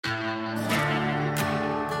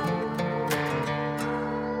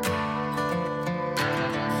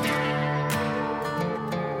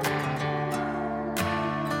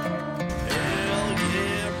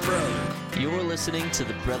listening to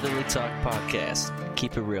the Brotherly Talk Podcast.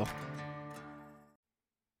 Keep it real.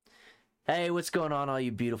 Hey, what's going on, all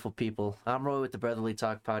you beautiful people? I'm Roy with the Brotherly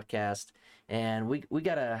Talk Podcast, and we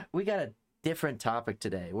got a different topic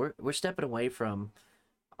today. We're stepping away from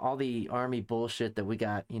all the Army bullshit that we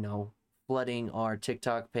got, flooding our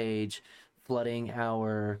TikTok page, flooding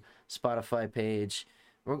our Spotify page.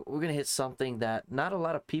 We're gonna hit something that not a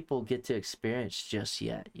lot of people get to experience just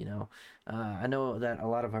yet. I know that a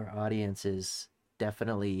lot of our audience is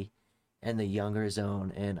definitely in the younger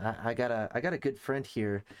zone, and I got a good friend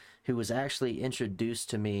here who was actually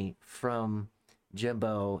introduced to me from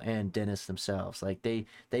Jimbo and Dennis themselves. Like they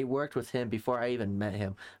worked with him before I even met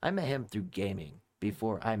him. I met him through gaming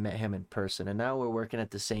before I met him in person, and now we're working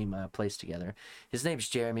at the same place together. His name's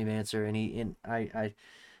Jeremy Mansur, and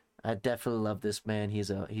I definitely love this man.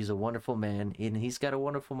 He's a wonderful man, and he's got a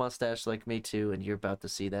wonderful mustache like me too. And you're about to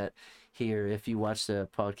see that here if you watch the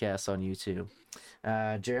podcast on YouTube.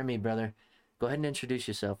 Jeremy, brother, go ahead and introduce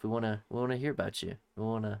yourself. We wanna hear about you. We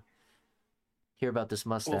wanna hear about this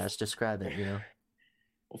mustache. Describe it.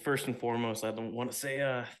 Well, first and foremost, I don't want to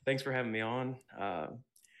say thanks for having me on.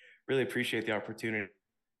 Really appreciate the opportunity.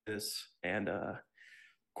 And of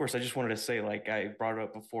course, I just wanted to say, like I brought it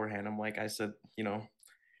up beforehand. I said,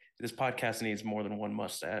 this podcast needs more than one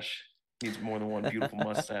mustache. Needs more than one beautiful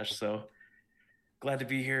mustache. So glad to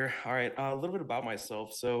be here. All right, a little bit about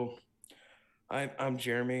myself. So I'm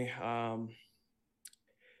Jeremy.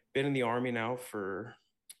 Been in the Army now for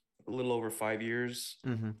a little over 5 years.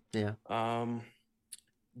 Yeah.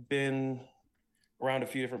 Been around a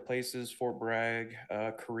few different places: Fort Bragg,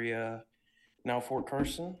 Korea, now Fort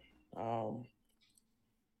Carson.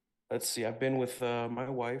 Let's see, I've been with my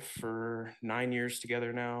wife for 9 years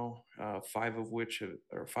together now,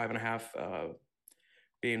 5.5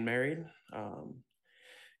 being married.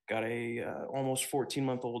 Got a almost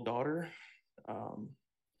 14-month-old daughter.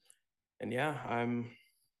 And yeah,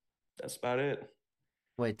 that's about it.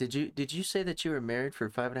 Wait, did you say that you were married for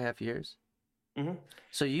 5.5 years? Mm-hmm.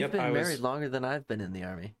 So you've been married longer than I've been in the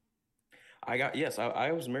Army.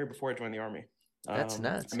 I was married before I joined the Army. That's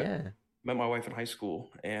nuts. Met my wife in high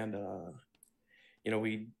school, and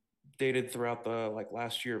we dated throughout the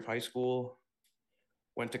last year of high school.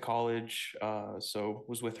 Went to college, so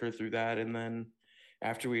was with her through that, and then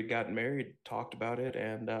after we had gotten married, talked about it,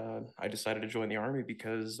 and I decided to join the Army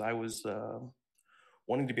because I was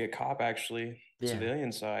wanting to be a cop, actually,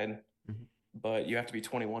 civilian side, but you have to be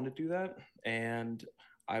 21 to do that, and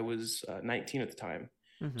I was 19 at the time,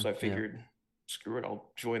 so I figured, screw it,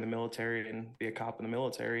 I'll join the military and be a cop in the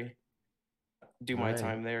military, do my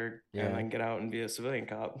time there, and then get out and be a civilian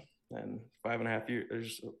cop. And 5.5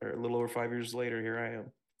 years, or a little over 5 years later, here I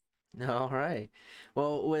am. All right.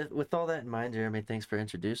 Well, with all that in mind, Jeremy, thanks for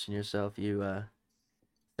introducing yourself. You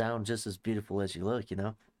sound just as beautiful as you look.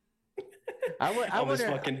 On this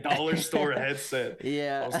fucking dollar store headset.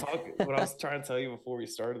 Yeah. What I was trying to tell you before we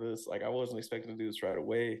started this, I wasn't expecting to do this right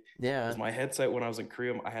away. Yeah. Because my headset, when I was in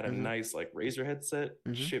Korea, I had a nice Razer headset.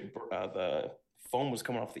 The foam was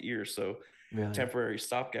coming off the ear, so temporary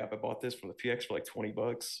stopgap. I bought this from the PX for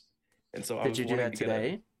 $20, and so did you do that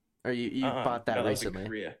today, or you bought that recently? That was in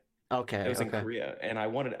Korea. Okay, it was in Korea, and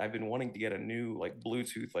I've been wanting to get a new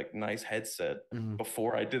Bluetooth nice headset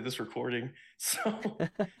before I did this recording, so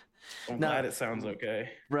I'm glad it sounds okay.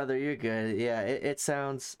 Brother, you're good. Yeah, it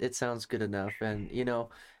sounds good enough, and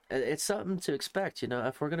it's something to expect.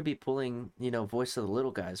 If we're gonna be pulling voice of the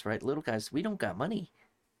little guys, right? Little guys, we don't got money.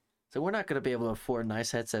 So we're not going to be able to afford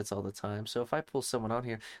nice headsets all the time. So if I pull someone on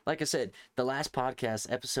here, like I said, the last podcast,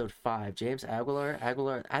 episode 5, James Aguilar,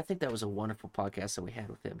 I think that was a wonderful podcast that we had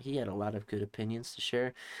with him. He had a lot of good opinions to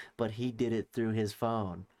share, but he did it through his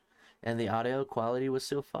phone. And the audio quality was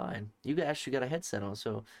still fine. You actually got a headset on,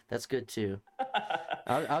 so that's good too.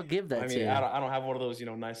 I'll give that to you. I don't have one of those,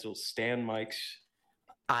 nice little stand mics.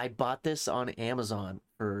 I bought this on Amazon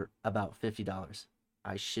for about $50.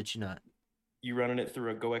 I shit you not. You running it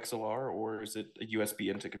through a Go XLR, or is it a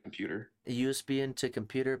USB into computer? A USB into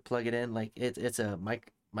computer, plug it in. It's a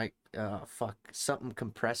something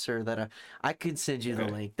compressor that I can send you the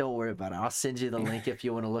link. Don't worry about it. I'll send you the link if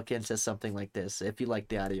you want to look into something like this, if you like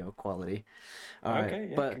the audio quality. All right,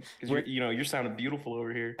 yeah, but you're sounding beautiful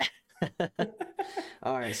over here.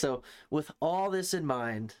 All right, so with all this in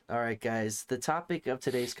mind, all right, guys, the topic of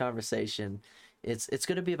today's conversation, it's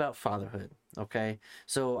going to be about fatherhood. Okay,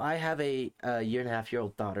 so I have a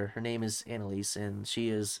 1.5-year-old daughter. Her name is Annalise, and she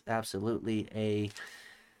is absolutely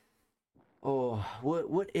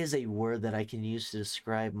what is a word that I can use to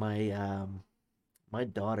describe my my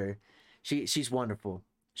daughter? She's wonderful.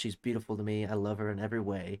 She's beautiful to me. I love her in every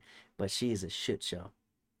way, but she is a shit show.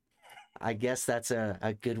 I guess that's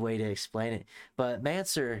a good way to explain it. But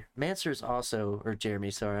Mansur's also, or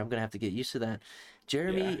Jeremy, sorry, I'm gonna have to get used to that. Yeah.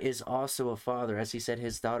 Jeremy is also a father. As he said,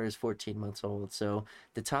 his daughter is 14 months old. So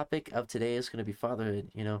the topic of today is gonna be fatherhood,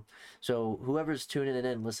 you know. So whoever's tuning in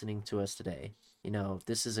and listening to us today, you know,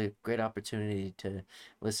 this is a great opportunity to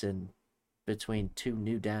listen between two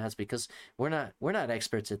new dads because we're not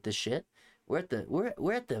experts at this shit. We're at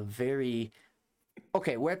the very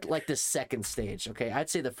okay, we're at like the second stage. Okay, I'd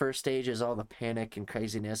say the first stage is all the panic and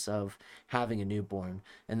craziness of having a newborn,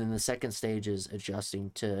 and then the second stage is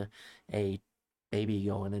adjusting to a baby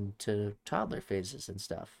going into toddler phases and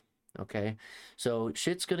stuff. Okay, so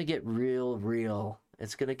shit's gonna get real.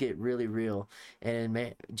 It's gonna get really real. And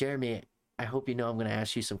man, Jeremy, I hope you know I'm gonna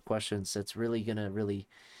ask you some questions that's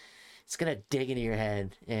it's gonna dig into your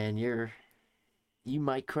head, and you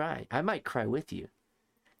might cry. I might cry with you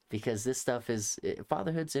because this stuff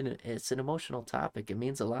fatherhood's it's an emotional topic. It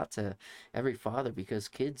means a lot to every father because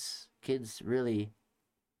kids really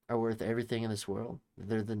are worth everything in this world.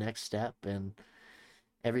 They're the next step, and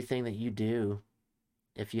everything that you do,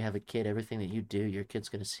 if you have a kid, everything that you do, your kid's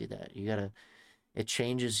gonna see that. You gotta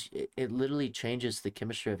it literally changes the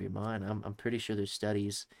chemistry of your mind. I'm pretty sure there's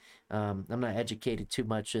studies. I'm not educated too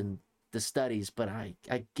much in the studies, but I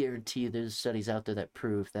guarantee you there's studies out there that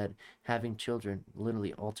prove that having children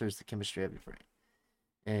literally alters the chemistry of your brain,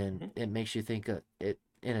 and Mhm. it makes you think it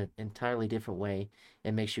in an entirely different way.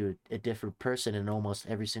 It makes you a different person in almost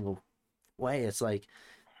every single way. It's like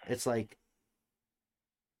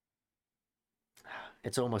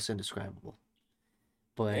it's almost indescribable.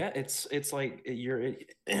 But Yeah, it's like you're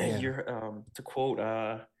yeah, you're to quote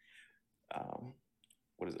um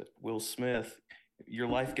what is it? Will Smith, your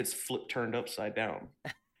life gets flipped turned upside down.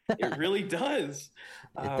 It really does.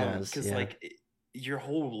 it does. Because Yeah. like your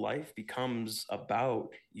whole life becomes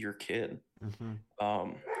about your kid. Hmm.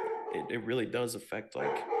 Um it really does affect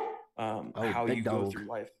like Oh, how big you go dog. through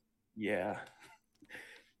life. Yeah.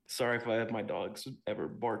 Sorry if I have my dogs ever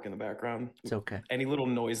bark in the background. It's okay. Any little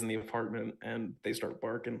noise in the apartment and they start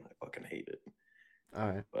barking, I fucking hate it. All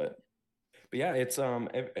right. But yeah, it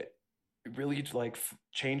really like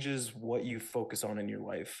changes what you focus on in your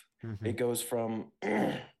life. Mm-hmm. It goes from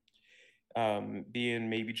being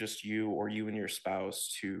maybe just you or you and your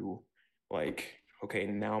spouse to like, okay,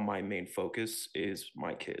 now my main focus is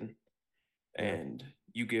my kid. Yeah. And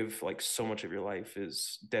you give like so much of your life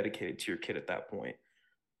is dedicated to your kid at that point.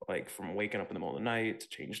 Like from waking up in the middle of the night to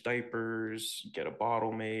change diapers, get a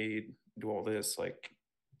bottle made, do all this, like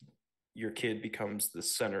your kid becomes the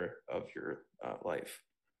center of your life.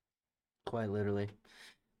 Quite literally.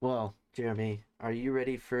 Well, Jeremy, are you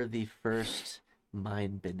ready for the first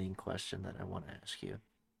mind-bending question that I want to ask you?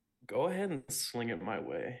 Go ahead and sling it my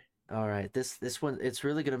way. All right, this one it's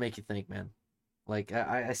really gonna make you think, man. Like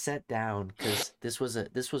I sat down because this was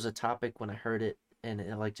a topic when I heard it and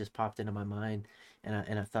it like just popped into my mind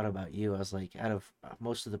and I thought about you. I was like, out of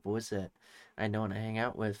most of the boys that I know and I hang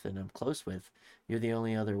out with and I'm close with, you're the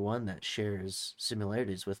only other one that shares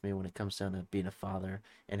similarities with me when it comes down to being a father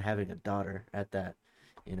and having a daughter at that,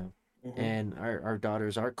 you know. Mm-hmm. And our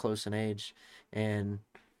daughters are close in age, and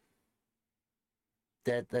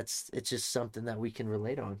that's it's just something that we can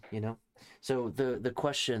relate on, you know. So the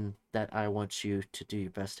question that I want you to do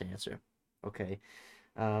your best to answer, okay,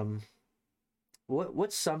 um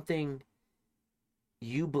what's something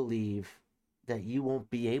you believe that you won't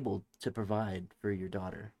be able to provide for your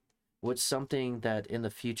daughter? What's something that in the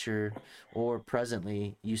future or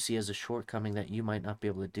presently you see as a shortcoming that you might not be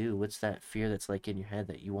able to do? What's that fear that's like in your head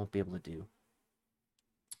that you won't be able to do?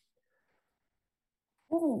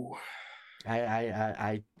 Ooh. I Yeah,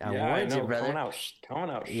 I warned you, know. brother. Coming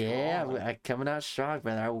out Yeah, strong. coming out strong,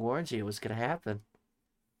 brother. I warned you it was gonna happen.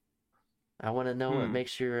 I want to know what Hmm.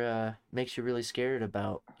 makes you really scared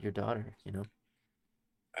about your daughter. You know.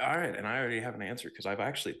 All right, and I already have an answer because I've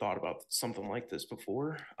actually thought about something like this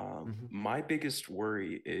before. Hmm. My biggest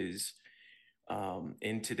worry is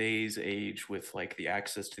in today's age with like the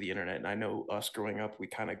access to the internet, and I know us growing up, we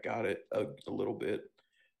kind of got it a little bit,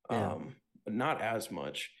 Yeah. but not as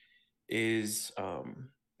much, is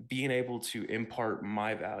being able to impart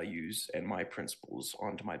my values and my principles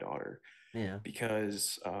onto my daughter. Yeah.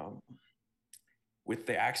 Because with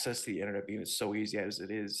the access to the internet being so easy as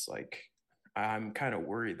it is, like I'm kind of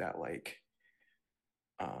worried that like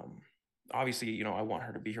um, obviously, you know, I want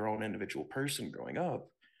her to be her own individual person growing up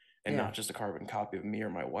and Yeah. not just a carbon copy of me or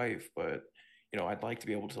my wife. But, you know, I'd like to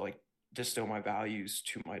be able to like distill my values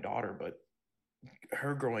to my daughter. But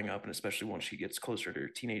her growing up, and especially once she gets closer to her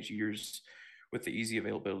teenage years with the easy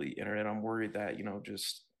availability of the internet, I'm worried that,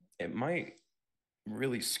 just it might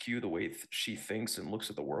really skew the way she thinks and looks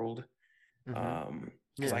at the world. Mm-hmm.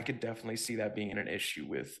 Because I Yeah. could definitely see that being an issue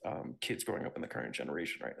with kids growing up in the current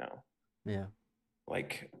generation right now. Yeah.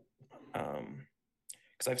 Like,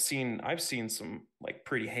 because I've seen some like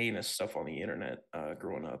pretty heinous stuff on the internet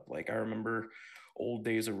growing up. Like I remember old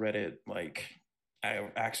days of Reddit, like I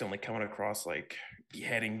accidentally coming across like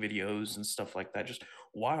beheading videos and stuff like that, just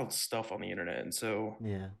wild stuff on the internet. And so,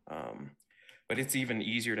 Yeah. um, but it's even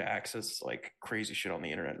easier to access like crazy shit on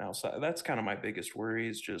the internet now. So that's kind of my biggest worry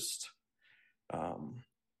is just um,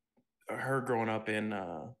 her growing up in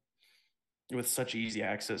with such easy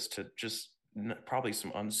access to just probably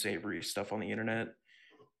some unsavory stuff on the internet.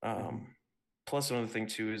 Mm-hmm. Um, Plus, another thing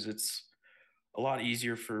too is it's a lot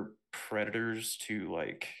easier for predators to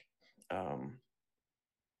like um,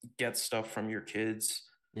 get stuff from your kids,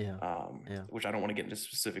 Yeah. Yeah. which I don't want to get into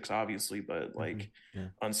specifics, obviously, but Mm-hmm. like Yeah.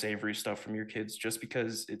 unsavory stuff from your kids, just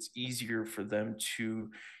because it's easier for them to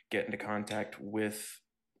get into contact with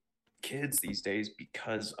kids these days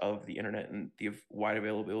because of the internet and the wide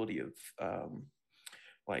availability of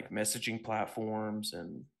like messaging platforms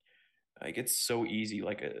and like it's so easy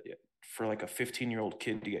like a for like a 15-year-old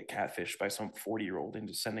kid to get catfished by some 40-year-old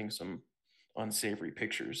into sending some unsavory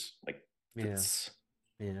pictures. Like Yeah. that's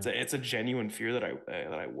Yeah. it's a genuine fear that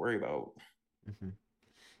I worry about. Mm-hmm.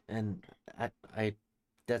 And I,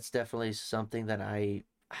 that's definitely something that I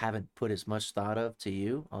haven't put as much thought of to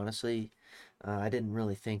you, honestly. I didn't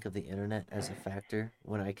really think of the internet as a factor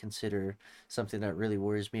when I consider something that really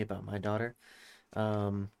worries me about my daughter.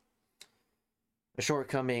 Um, a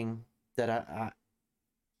shortcoming that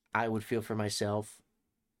I would feel for myself.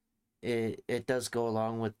 It does go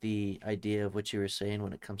along with the idea of what you were saying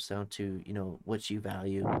when it comes down to, what you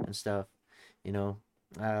value and stuff. You know,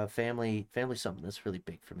 family something that's really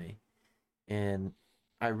big for me, and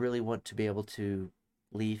I really want to be able to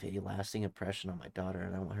leave a lasting impression on my daughter,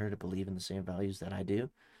 and I want her to believe in the same values that I do,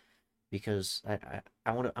 because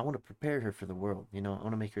I want to prepare her for the world. I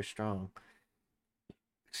want to make her strong.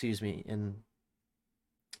 Excuse me. And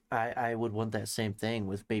I would want that same thing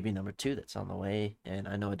with baby number two that's on the way. And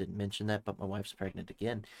I know I didn't mention that, but my wife's pregnant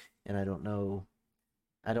again, and I don't know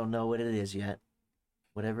what it is yet.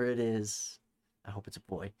 Whatever it is, I hope it's a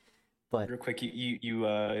boy. But Real quick, you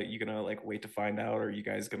gonna like wait to find out, or are you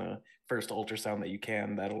guys gonna first ultrasound that you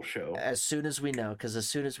can that'll show? as soon as we know, because as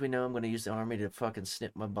soon as we know, I'm going to use the army to fucking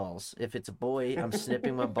snip my balls. If it's a boy, I'm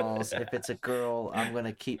snipping my balls. If it's a girl, I'm going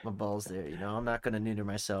to keep my balls there. I'm not going to neuter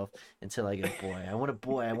myself until I get a boy. I want a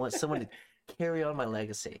boy. I want someone to carry on my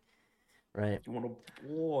legacy, right? You want a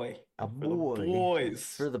boy A for the boy boys.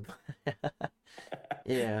 for the.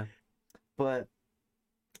 Yeah, but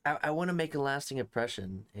I want to make a lasting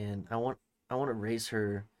impression, and I want to raise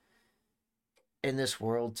her in this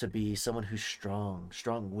world to be someone who's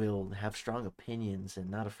strong-willed, have strong opinions, and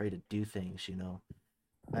not afraid to do things.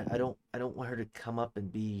 I don't want her to come up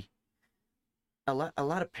and be a lot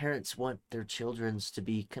of parents want their children's to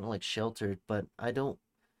be kind of like sheltered, but I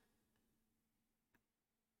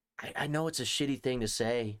know it's a shitty thing to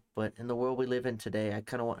say, but in the world we live in today, I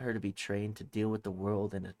kind of want her to be trained to deal with the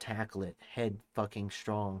world and to tackle it head fucking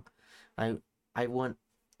strong. I I want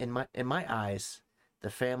in my eyes,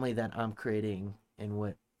 the family that I'm creating and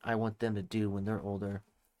what I want them to do when they're older,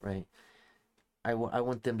 right? I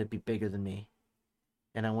want them to be bigger than me,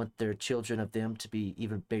 and I want their children of them to be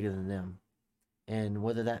even bigger than them. And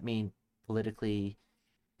whether that mean politically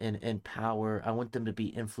and power, I want them to be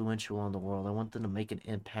influential on the world. I want them to make an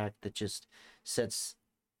impact that just sets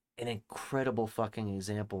an incredible fucking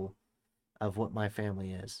example of what my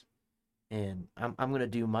family is. And I'm gonna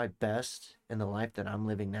do my best in the life that I'm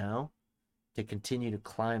living now to continue to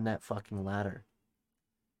climb that fucking ladder.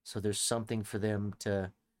 So there's something for them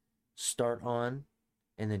to start on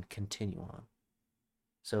and then continue on.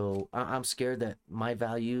 So I'm scared that my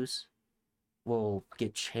values will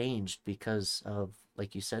get changed because of,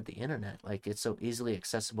 like you said, the internet. Like, it's so easily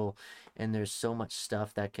accessible, and there's so much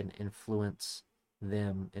stuff that can influence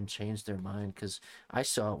them and change their mind. Because I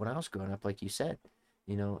saw it when I was growing up, like you said.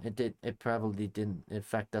 It probably didn't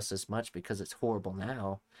affect us as much because it's horrible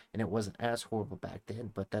now, and it wasn't as horrible back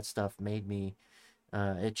then. But that stuff made me.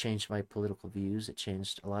 It changed my political views. It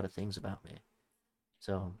changed a lot of things about me.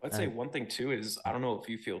 So I'd say one thing too is I don't know if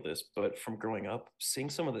you feel this, but from growing up, seeing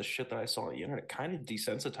some of the shit that I saw on the internet kind of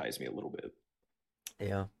desensitized me a little bit.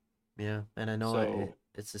 yeah, yeah, and I know So,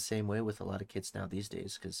 it's the same way with a lot of kids now these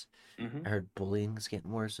days. Because I mhm. heard bullying's getting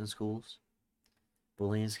worse in schools.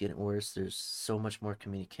 Bullying's getting worse. There's so much more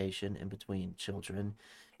communication in between children,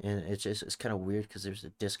 and it's kind of weird because there's a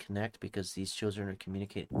disconnect because these children are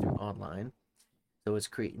communicating through online. So it's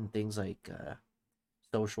creating things like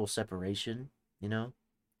social separation. You know,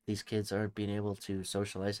 these kids aren't being able to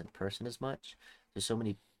socialize in person as much. There's so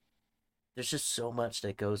many. There's just so much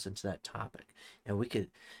that goes into that topic, and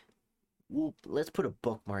let's put a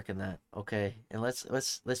bookmark in that, okay? And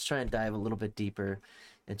let's try and dive a little bit deeper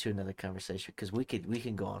into another conversation because we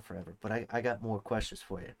can go on forever. But I got more questions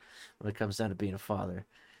for you when it comes down to being a father.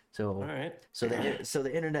 All So right. so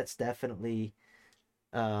the internet's definitely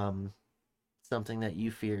um something that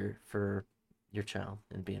you fear for your child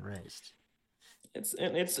and being raised. It's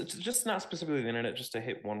just not specifically the internet. Just to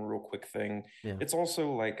hit one real quick thing, Yeah. it's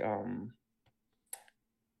also like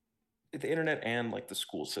the internet and like the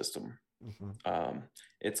school system. Hmm. Um,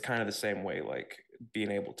 it's kind of the same way. Like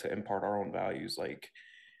being able to impart our own values. Like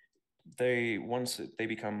they once they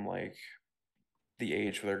become like the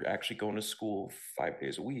age where they're actually going to school 5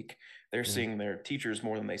 days a week, they're Yeah. seeing their teachers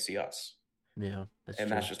more than they see us, Yeah. That's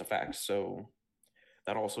and that's true. just a fact. So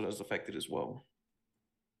that also does affect it as well.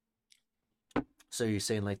 So you're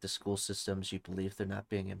saying like the school systems, you believe they're not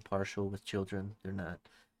being impartial with children? They're not,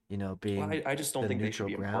 Well, being I just don't the think they should neutral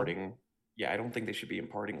be ground? imparting. Yeah, I don't think they should be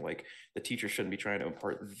imparting like the teacher shouldn't be trying to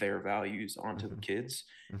impart their values onto the Hmm. kids.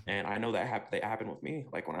 Hmm. And I know that they happened with me.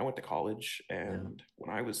 Like when I went to college Yeah. and when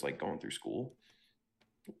I was like going through school,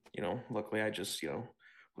 luckily I just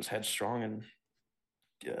was headstrong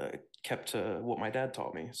and kept to what my dad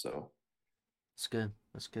taught me. So That's good.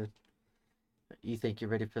 That's good. You think you're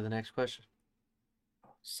ready for the next question?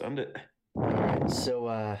 send it. All right.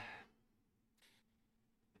 So,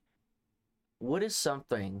 what is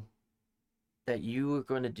something that you are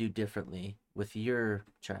going to do differently with your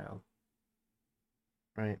child?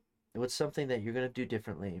 Right. What's something that you're going to do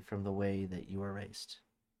differently from the way that you were raised?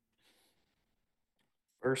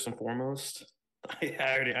 First and foremost, I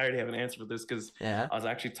already have an answer for this because Yeah. I was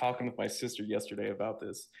actually talking with my sister yesterday about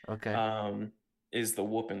this. Okay. Um, is the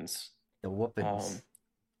whoopings. The Um, whoopings.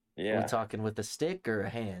 Are we yeah. talking with a stick or a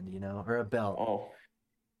hand, or a belt? Oh,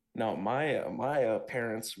 no, my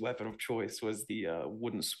parents' weapon of choice was the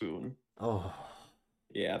wooden spoon. Oh,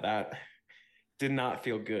 Yeah, that did not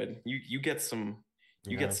feel good. You get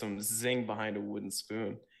yeah. some zing behind a wooden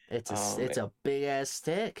spoon. It's Um, it's a big ass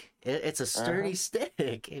stick. It's a uh-huh. sturdy stick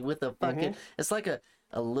with a fucking. Mm-hmm. It's like a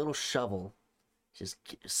little shovel, just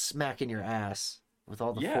smacking your ass with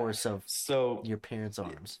all the Yeah. force of So your parents'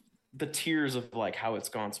 arms. the tears of like how it's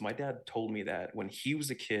gone. So my dad told me that when he was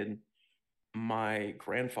a kid, my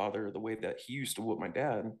grandfather, the way that he used to whoop my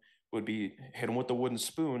dad would be hit him with the wooden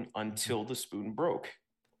spoon Hmm. until the spoon broke.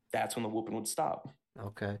 That's when the whooping would stop.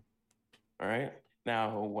 Okay. All right.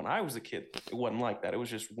 Now, when I was a kid, it wasn't like that. It was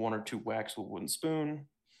just one or two whacks with a wooden spoon.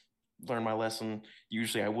 Learn my lesson.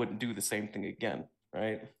 Usually, I wouldn't do the same thing again.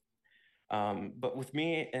 Right. But with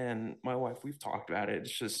me and my wife, we've talked about it.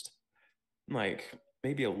 It's just like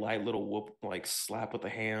maybe a light little whoop, like slap with a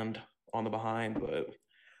hand on the behind. But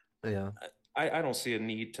Yeah. I don't see a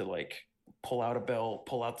need to like pull out a belt,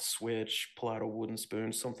 pull out the switch, pull out a wooden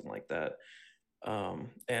spoon, something like that.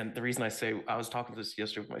 And the reason I say I was talking to this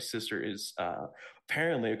yesterday with my sister is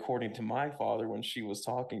apparently, according to my father, when she was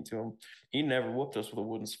talking to him, he never whooped us with a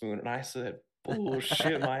wooden spoon. And I said,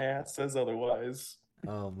 bullshit, my ass says otherwise.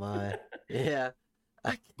 Oh my. Yeah.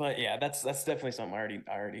 I, But yeah, that's definitely something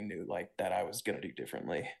I already knew like that I was gonna do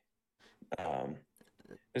differently. Um,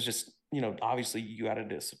 it's just obviously you got to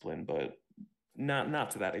discipline, but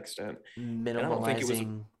not to that extent. And I don't think it was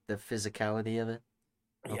minimalizing the physicality of it.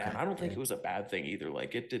 yeah, and Okay. I don't think Yeah. it was a bad thing either.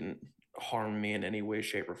 Like it didn't harm me in any way,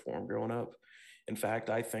 shape, or form growing up. In fact,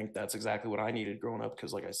 I think that's exactly what I needed growing up.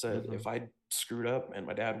 Because, like I said, Hmm. if I screwed up and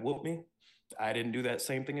my dad whooped me, I didn't do that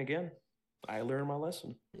same thing again. I learned my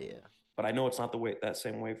lesson. Yeah. But I know it's not the way that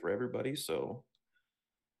same way for everybody. So,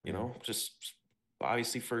 Yeah. just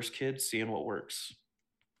obviously first kid, seeing what works,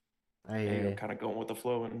 and I kind of going with the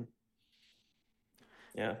flow and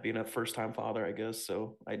yeah, being a first time father, I guess.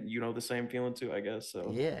 So I the same feeling too, I guess.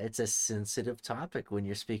 So Yeah, it's a sensitive topic when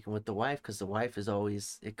you're speaking with the wife because the wife is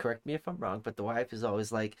always, correct me if I'm wrong, but the wife is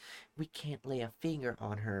always like, we can't lay a finger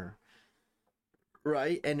on her,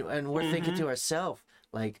 right? And we're thinking mm-hmm. to ourselves,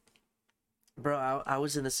 like, bro, I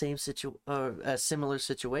was in the a similar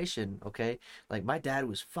situation, okay? Like, my dad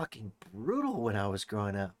was fucking brutal when I was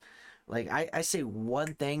growing up. Like, I say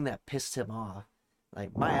one thing that pissed him off.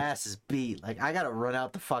 Like, my ass is beat. Like, I gotta run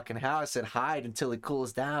out the fucking house and hide until it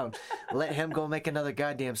cools down. Let him go make another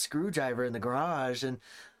goddamn screwdriver in the garage, and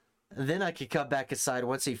then I could come back inside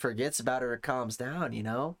once he forgets about it or calms down, you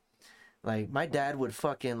know? Like, my dad would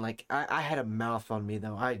fucking, like, I had a mouth on me,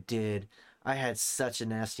 though. I did. I had such a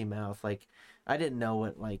nasty mouth. Like, I didn't know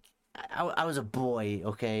what, like, I was a boy,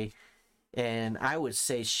 okay? and I would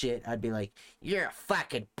say shit. I'd be like, "You're a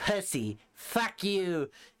fucking pussy. Fuck you."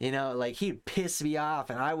 You know, like he'd piss me off,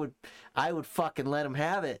 and I would fucking let him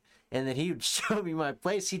have it. And then he would show me my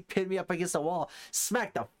place. He'd pin me up against the wall,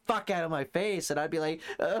 smack the fuck out of my face, and I'd be like,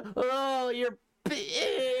 "Oh, you're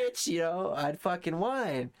bitch." You know, I'd fucking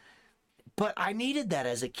whine. But I needed that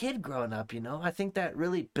as a kid growing up. You know, I think that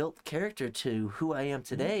really built character to who I am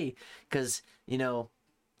today, because you know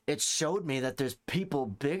it showed me that there's people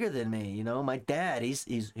bigger than me. You know, my dad, he's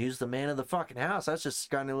the man of the fucking house. I was just a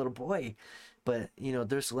scrawny little boy. But you know,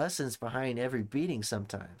 there's lessons behind every beating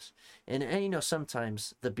sometimes, and you know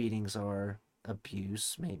sometimes the beatings are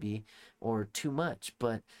abuse maybe or too much,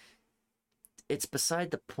 but it's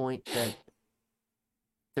beside the point that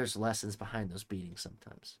there's lessons behind those beatings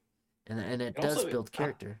sometimes, and it And does also, build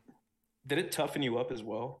character. did it toughen you up as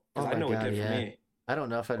well? Oh Because I my know it god, did for yeah. me. I don't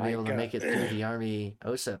know if I'd be able Like, to make it through the Army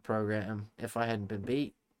OSET program if I hadn't been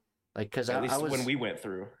beat. Like, cause at I least when was we went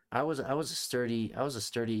through. I was a sturdy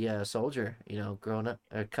soldier, you know, growing up,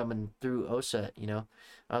 coming through OSET, you know.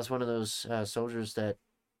 I was one of those soldiers that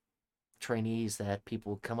trainees that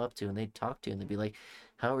people would come up to and they'd talk to and they'd be like,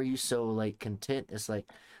 "How are you so like content?" It's like,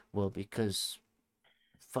 well, because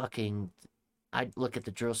fucking I'd look at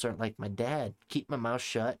the drill sergeant like my dad, keep my mouth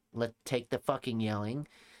shut, take the fucking yelling.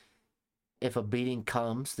 If a beating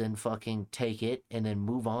comes, then fucking take it and then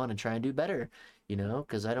move on and try and do better, you know,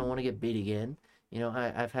 because I don't want to get beat again. You know,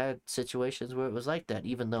 I've had situations where it was like that,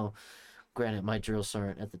 even though, granted, my drill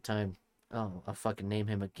sergeant at the time, oh, I'll fucking name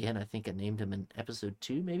him again. I think I named him in episode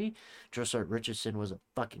 2, maybe. Drill Sergeant Richardson was a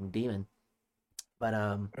fucking demon. But,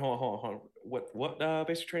 Hold on. What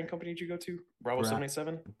basic training company did you go to? Bravo Bra-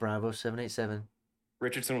 787? Bravo 787.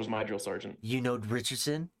 Richardson was my drill sergeant. You know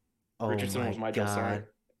Richardson? Oh Richardson was my my drill God. sergeant.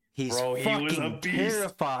 He's Bro, he was a fucking beast.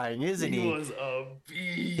 terrifying, isn't He he? was a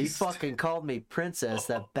He beast. fucking called me princess,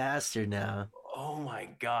 Oh, that bastard now. oh my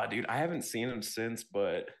God, dude. I haven't seen him since,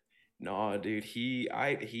 but no, dude, he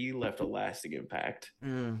left a lasting impact. He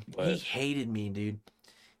But hated me, dude.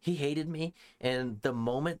 He hated me. And the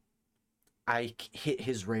moment I hit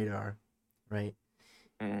his radar, right,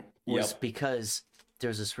 was yep. because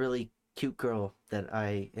there's this really cute girl that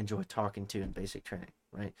I enjoy talking to in basic training,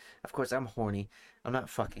 right? Of course, I'm horny. I'm not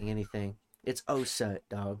fucking anything. It's OSUT,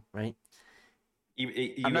 dog, right? I'm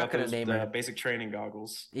You not got gonna those name her. basic training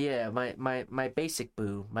goggles. Yeah, my basic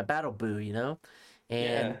boo, my battle boo, you know?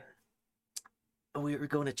 Yeah. And we were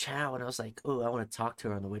going to Chow, and I was like, oh, I want to talk to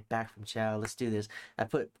her on the way back from Chow. Let's do this. I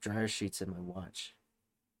put dryer sheets in my watch,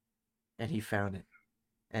 and he found it.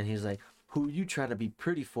 And he was like, who are you trying to be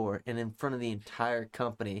pretty for? And in front of the entire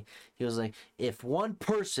company, he was like, if one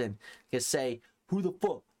person can say, who the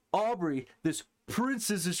fuck, Aubrey, this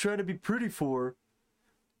princess is trying to be pretty for,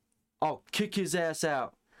 I'll kick his ass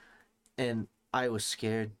out. And I was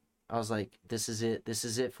scared. I was like, this is it. This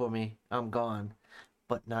is it for me. I'm gone.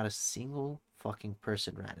 But not a single fucking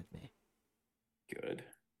person ratted me. Good.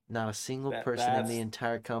 Not a single That person in the that's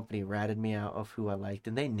entire company ratted me out of who I liked,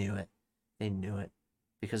 and they knew it. They knew it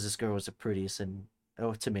because this girl was the prettiest, and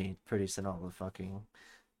oh, to me, prettiest in all the fucking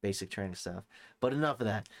basic training stuff. But enough of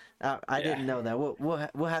that. I yeah. didn't know that.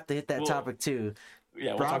 We'll have to hit that Well, topic too.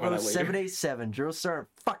 yeah, we'll talk about Bravo that later. 787 drill sergeant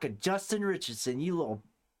fucking Justin Richardson. You little.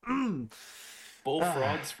 Ah.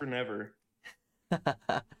 Bullfrogs for never.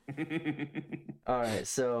 All right,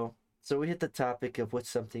 so we hit the topic of what's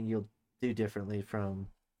something you'll do differently from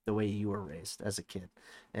the way you were raised as a kid,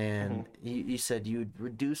 and Mhm. you said you'd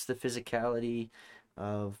reduce the physicality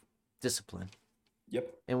of discipline,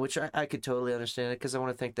 Yep. in which I could totally understand it because I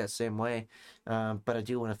want to think that same way, but I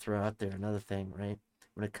do want to throw out there another thing, right?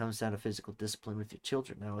 When it comes down to physical discipline with your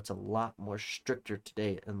children, now it's a lot more stricter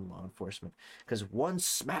today in law enforcement because one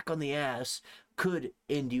smack on the ass could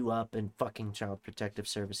end you up in fucking child protective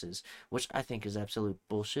services, which I think is absolute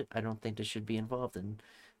bullshit. I don't think they should be involved in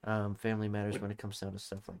family matters What when it comes down to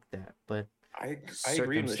stuff like that. But I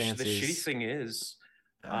agree. And the shitty circumstances, thing is,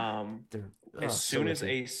 ah, um, they're as so soon as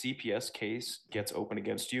iffy. a CPS case gets open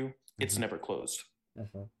against you, it's Mm-hmm. never closed.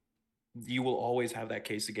 Uh-huh. You will always have that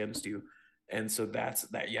case against you. And so that's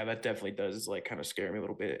that. Yeah, that definitely does like kind of scare me a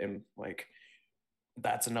little bit. And like,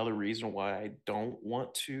 that's another reason why I don't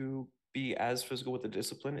want to be as physical with the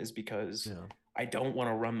discipline is because Yeah. I don't want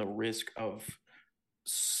to run the risk of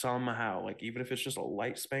somehow, like, even if it's just a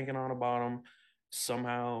light spanking on a bottom,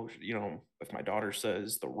 somehow, if my daughter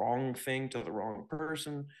says the wrong thing to the wrong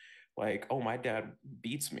person, like, oh, my dad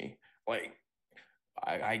beats me. Like,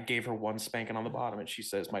 I gave her one spanking on the bottom and she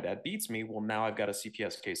says, my dad beats me. Well, now I've got a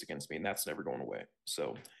CPS case against me and that's never going away.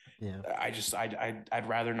 So Yeah. I'd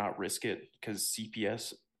rather not risk it because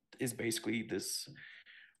CPS is basically this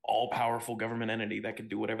all powerful government entity that can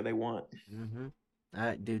do whatever they want.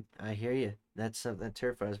 Mm-hmm. Dude, I hear you. That's something that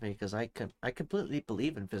terrifies me because I completely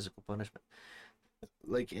believe in physical punishment.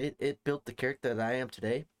 Like it built the character that I am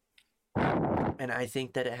today, and I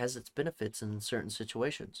think that it has its benefits in certain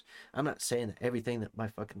situations. I'm not saying that everything that my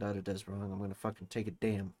fucking daughter does wrong, I'm gonna fucking take a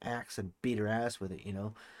damn axe and beat her ass with it.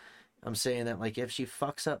 I'm saying that like if she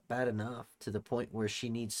fucks up bad enough to the point where she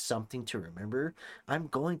needs something to remember, I'm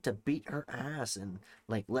going to beat her ass and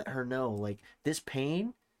like let her know like this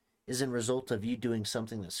pain is a result of you doing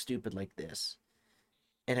something that's stupid like this.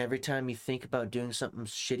 And every time you think about doing something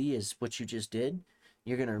shitty as what you just did,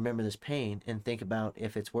 you're gonna remember this pain and think about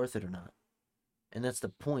if it's worth it or not. And that's the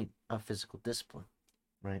point of physical discipline,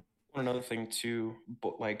 right? Another thing too,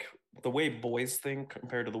 but like the way boys think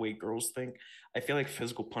compared to the way girls think, I feel like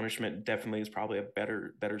physical punishment definitely is probably a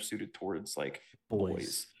better suited towards like Boys,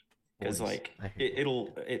 boys, because boys, like I hear it,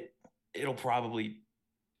 it'll it it'll probably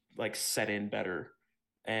like set in better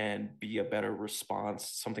and be a better response,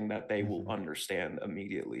 something that they you. will understand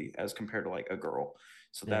immediately as compared to like a girl.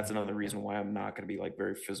 So Yeah, that's another reason why I'm not going to be like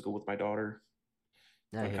very physical with my daughter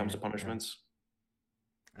I when it hear comes to you. Yeah. punishments.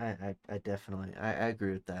 I definitely I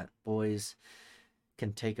agree with that. Boys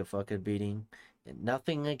can take a fucking beating. And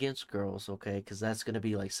nothing against girls, okay? Because that's gonna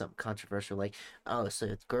be like something controversial. Like, oh, so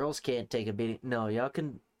if girls can't take a beating. No, y'all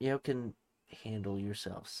can handle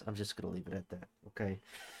yourselves. I'm just gonna leave it at that, okay?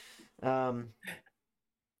 Um,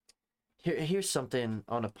 here's something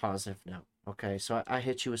on a positive note. Okay, so I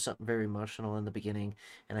hit you with something very emotional in the beginning,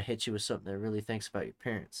 and I hit you with something that really thinks about your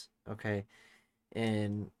parents. Okay,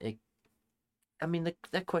 and I mean,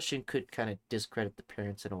 that question could kind of discredit the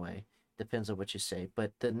parents in a way. Depends on what you say.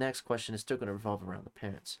 But the next question is still going to revolve around the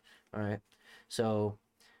parents. All right. So,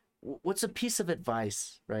 what's a piece of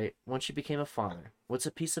advice, right? Once you became a father, what's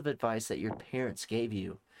a piece of advice that your parents gave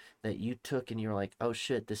you that you took and you're like, oh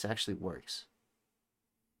shit, this actually works?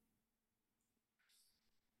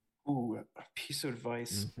 Ooh, a piece of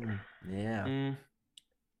advice. Mm-hmm. Yeah. Mm,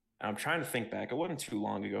 I'm trying to think back. It wasn't too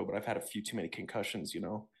long ago, but I've had a few too many concussions, you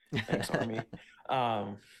know. Thanks, Army.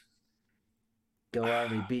 Um, Go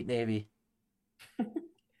Army, beat Navy.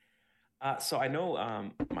 so I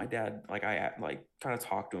know my dad, like I like kind of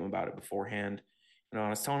talked to him about it beforehand. You know, I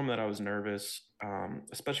was telling him that I was nervous,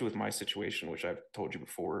 especially with my situation, which I've told you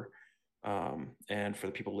before. And for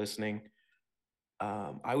the people listening,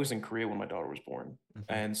 I was in Korea when my daughter was born.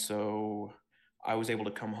 Mm-hmm. And so I was able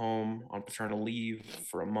to come home on paternal leave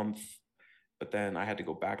for a month, but then I had to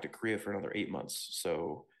go back to Korea for another 8 months.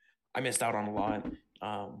 So I missed out on a lot,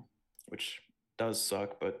 um, which does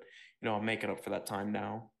suck, but I'm making up for that time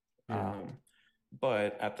now. Yeah.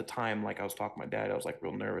 But at the time, like I was talking to my dad, I was like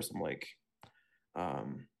real nervous. I'm like,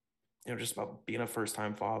 um, just about being a first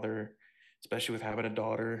time father, especially with having a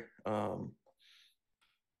daughter.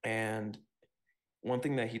 And one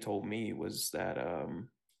thing that he told me was that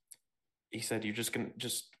he said you're just gonna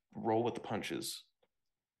just roll with the punches.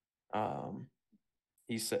 Um,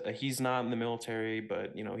 he said he's not in the military,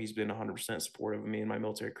 but he's been 100% supportive of me in my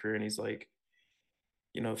military career, and he's like,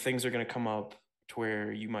 things are gonna come up to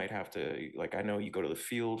where you might have to, like, I know you go to the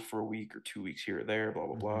field for a week or 2 weeks here or there, blah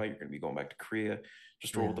blah Mm-hmm. blah. You're gonna be going back to Korea.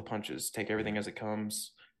 Just roll Yeah. with the punches. Take everything as it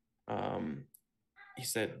comes. Um, he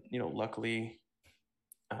said, luckily,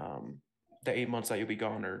 um, the 8 months that you'll be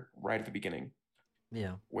gone are right at the beginning,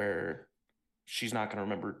 Yeah. where she's not going to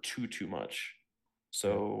remember too much. Right.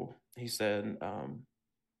 So he said,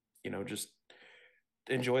 just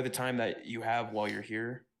enjoy the time that you have while you're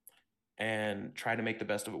here and try to make the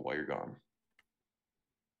best of it while you're gone.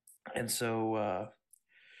 And so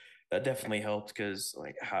that definitely helped because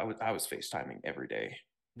like I was FaceTiming every day,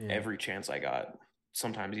 Yeah. every chance I got,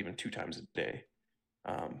 sometimes even 2 times a day.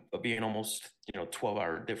 But being almost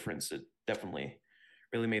 12-hour difference, it definitely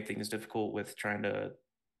really made things difficult with trying to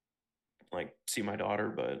like see my daughter.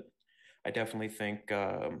 But I definitely think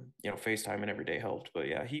FaceTime and every day helped. But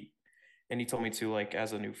yeah, he told me too, like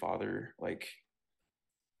as a new father, like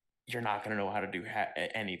you're not gonna know how to do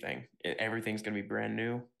anything. Everything's gonna be brand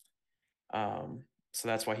new. Um, so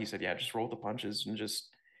that's why he said, yeah, just roll the punches and just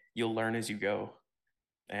you'll learn as you go.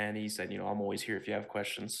 And he said, I'm always here if you have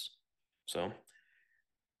questions. So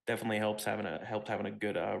definitely helped having a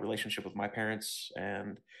good relationship with my parents,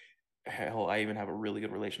 and hell, I even have a really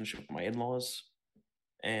good relationship with my in-laws.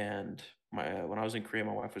 And my when I was in Korea,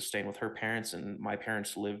 my wife was staying with her parents, and my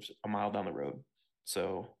parents lived a mile down the road.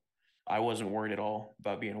 So I wasn't worried at all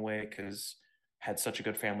about being away because I had such a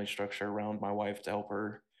good family structure around my wife to help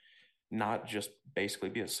her not just basically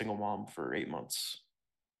be a single mom for 8 months.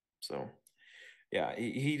 So yeah,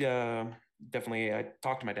 he definitely. I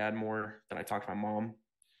talked to my dad more than I talked to my mom.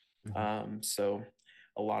 Mm-hmm. So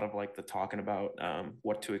a lot of like the talking about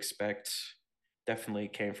what to expect definitely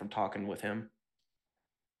came from talking with him.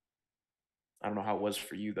 I don't know how it was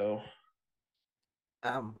for you though.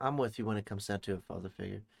 I'm with you when it comes down to a father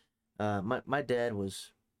figure. My dad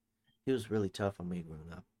was he was really tough on me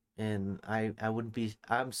growing up, and I wouldn't be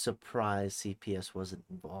I'm surprised CPS wasn't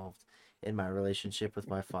involved in my relationship with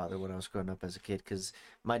my father when I was growing up as a kid, because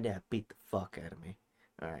my dad beat the fuck out of me.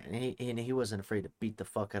 All right, and he wasn't afraid to beat the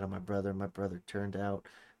fuck out of my brother. My brother turned out.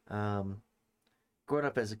 Um, Growing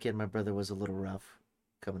up as a kid, my brother was a little rough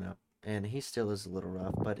coming up, and he still is a little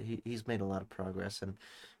rough, but he's made a lot of progress, and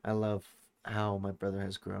I love how my brother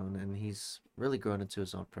has grown, and he's really grown into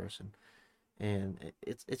his own person. And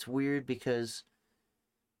it's weird because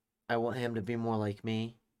I want him to be more like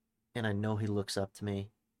me, and I know he looks up to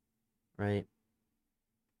me, right?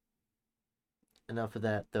 Enough of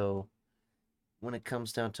that though. When it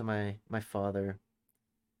comes down to my father,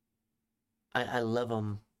 I love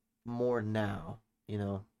him more now. You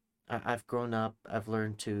know, I've grown up. I've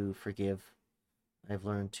learned to forgive. I've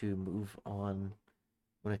learned to move on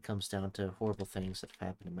when it comes down to horrible things that have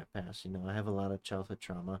happened in my past. You know, I have a lot of childhood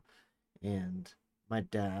trauma, and my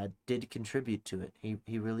dad did contribute to it.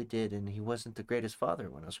 He really did, and he wasn't the greatest father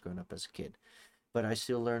when I was growing up as a kid. But I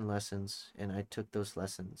still learned lessons, and I took those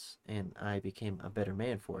lessons, and I became a better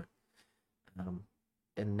man for it. Um,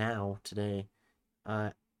 and now today,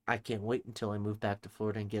 uh, I can't wait until I move back to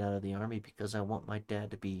Florida and get out of the army, because I want my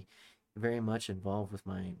dad to be very much involved with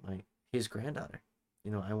my his granddaughter.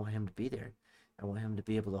 You know, I want him to be there. I want him to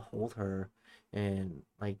be able to hold her, and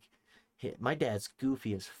like, my dad's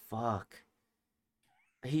goofy as fuck.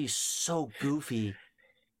 He's so goofy,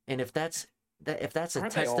 and if that's a Aren't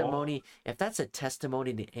they all? testimony, if that's a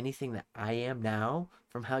testimony to anything that I am now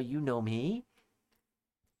from how you know me,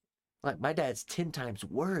 like, my dad's 10 times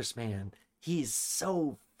worse, man. He's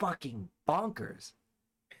so fucking bonkers.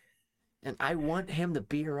 And I want him to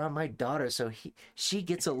be around my daughter, so she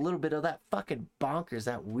gets a little bit of that fucking bonkers,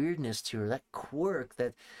 that weirdness to her, that quirk,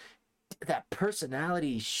 that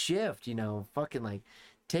personality shift, you know, fucking like,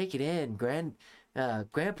 take it in.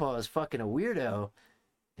 Grandpa is fucking a weirdo,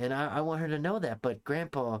 and I want her to know that. But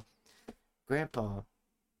grandpa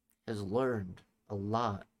has learned a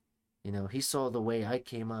lot. You know, he saw the way I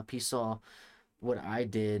came up. He saw what I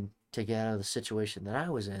did to get out of the situation that I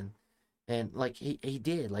was in. And like, he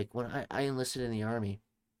did. Like, when I enlisted in the army,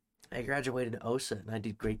 I graduated OSA and I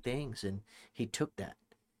did great things, and he took that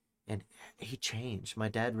and he changed. My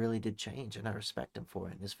dad really did change, and I respect him for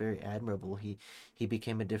it. And it's very admirable. He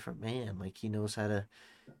became a different man. Like, he knows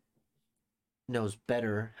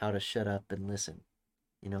better how to shut up and listen.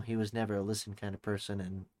 You know, he was never a listen kind of person,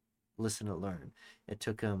 and listen to learn. It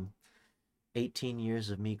took him 18 years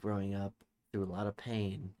of me growing up through a lot of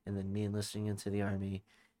pain, and then me enlisting into the army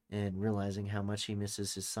and realizing how much he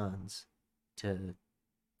misses his sons, to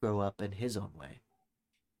grow up in his own way.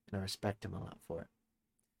 And I respect him a lot for it.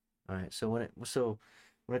 All right. So when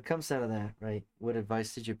it comes down to that, right? What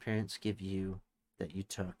advice did your parents give you that you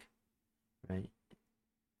took, right?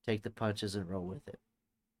 Take the punches and roll with it.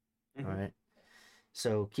 All Mhm. right.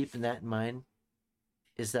 So keeping that in mind,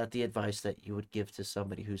 is that the advice that you would give to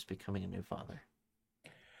somebody who's becoming a new father?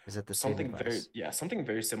 Is that the same Something very, advice? yeah, something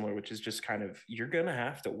very similar, which is just kind of you're gonna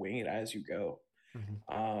have to wing it as you go.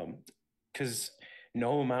 Mm-hmm. Um, because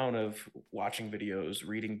no amount of watching videos,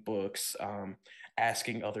 reading books,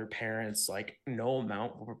 asking other parents, like no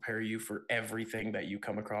amount will prepare you for everything that you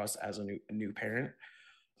come across as a new parent,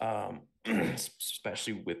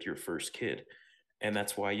 especially with your first kid. And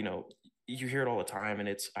that's why, you hear it all the time,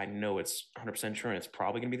 and I know it's 100% true, and it's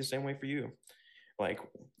probably gonna be the same way for you. Like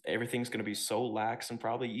everything's going to be so lax and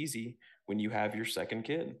probably easy when you have your second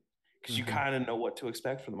kid, because you Mm-hmm. kind of know what to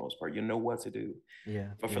expect for the most part. You know what to do.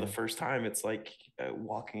 Yeah. But for the Yeah. first time, it's like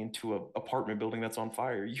walking into an apartment building that's on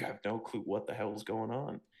fire. You have no clue what the hell is going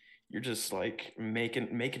on. You're just like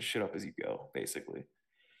making shit up as you go, basically.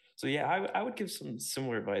 So yeah, I would give some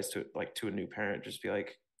similar advice to a new parent. Just be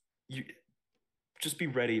like, you just be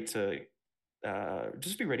ready to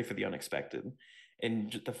just be ready for the unexpected,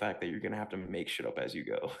 and the fact that you're gonna have to make shit up as you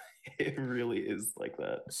go. It really is like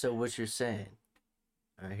that. So what you're saying,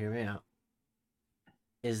 all right, hear me out,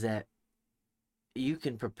 is that you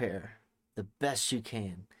can prepare the best you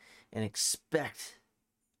can and expect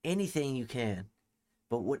anything you can,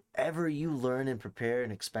 but whatever you learn and prepare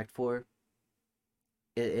and expect for,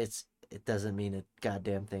 it doesn't mean a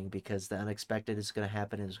goddamn thing, because the unexpected is gonna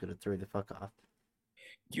happen and it's gonna throw you the fuck off.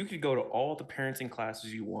 You could go to all the parenting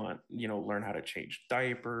classes you want, learn how to change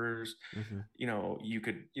diapers. Mm-hmm. You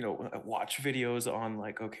could, watch videos on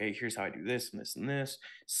like, okay, here's how I do this and this and this.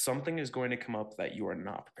 Something is going to come up that you are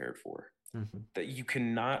not prepared for. Mm-hmm. that you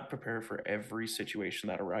cannot prepare for every situation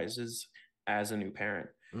that arises as a new parent.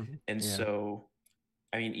 Mm-hmm. And Yeah. so,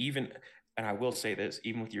 I mean, even, and I will say this,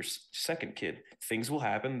 even with your second kid, things will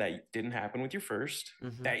happen that didn't happen with your first,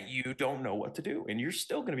 Mm-hmm. that you don't know what to do. And you're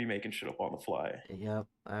still going to be making shit up on the fly. Yep.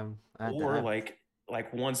 Or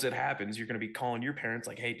like once it happens, you're going to be calling your parents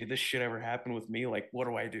like, hey, did this shit ever happen with me? Like, what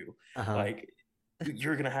do I do? uh-huh. Like,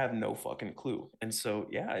 you're going to have no fucking clue. And so,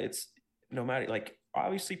 yeah, it's no matter, like,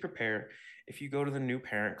 obviously prepare. If you go to the new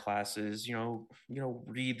parent classes,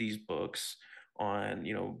 read these books on,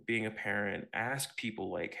 being a parent, ask people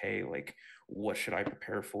like, hey, like, what should I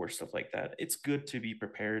prepare for? Stuff like that. It's good to be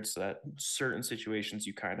prepared so that certain situations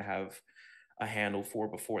you kind of have a handle for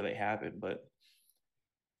before they happen. But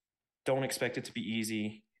don't expect it to be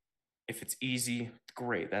easy. If it's easy,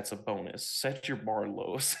 great. That's a bonus. Set your bar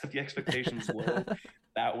low. Set the expectations low.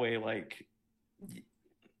 That way, like,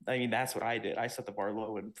 I mean, that's what I did. I set the bar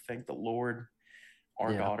low, and thank the Lord,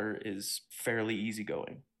 our Yeah. daughter is fairly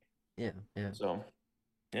easygoing. Yeah. Yeah. So,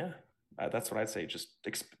 yeah, that's what I'd say. Just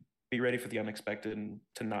be ready for the unexpected and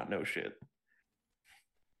to not know shit.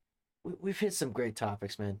 We've hit some great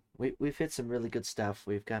topics, man. We've hit some really good stuff.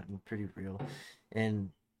 We've gotten pretty real, and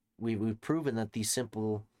we've proven that these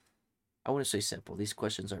simple, I wouldn't say simple. These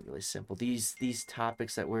questions aren't really simple. These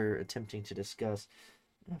topics that we're attempting to discuss.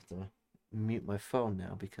 I have to mute my phone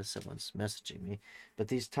now because someone's messaging me. But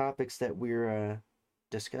these topics that we're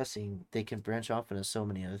discussing, they can branch off into so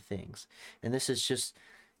many other things. And this is just,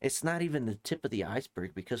 it's not even the tip of the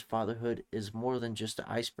iceberg because fatherhood is more than just the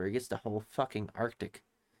iceberg. It's the whole fucking Arctic.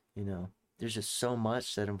 You know, there's just so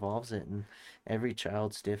much that involves it, and every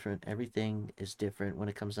child's different. Everything is different when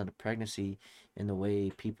it comes down to pregnancy and the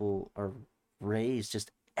way people are raised.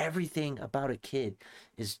 Just everything about a kid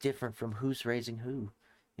is different from who's raising who.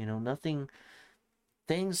 Nothing,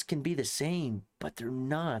 things can be the same, but they're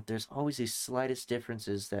not. There's always these slightest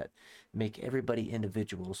differences that make everybody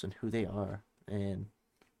individuals and who they are. And,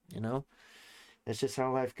 you know, that's just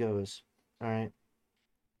how life goes. All right.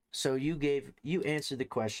 So you answered the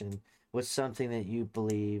question with something that you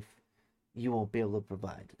believe you won't be able to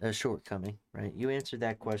provide, a shortcoming, right? You answered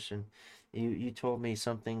that question. You told me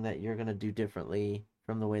something that you're gonna do differently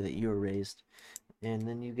from the way that you were raised, and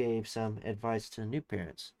then you gave some advice to new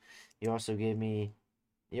parents. You also gave me,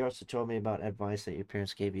 you also told me about advice that your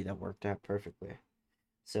parents gave you that worked out perfectly.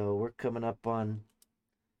 So we're coming up on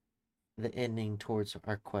the ending towards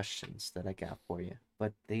our questions that I got for you,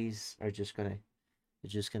 but these are just gonna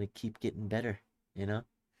keep getting better. You know.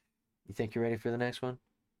 You think you're ready for the next one?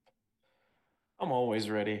 I'm always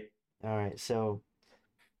ready. All right. So,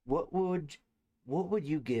 what would what would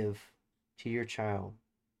you give to your child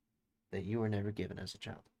that you were never given as a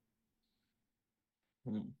child?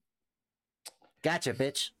 Hmm. Gotcha,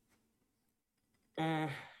 bitch. Uh,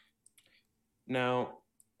 Now,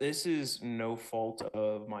 this is no fault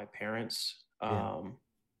of my parents. Yeah.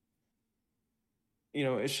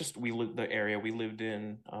 It's just we lived the area we lived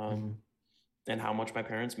in, Mm-hmm. and how much my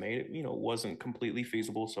parents made it, wasn't completely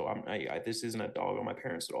feasible. So this isn't a dog on my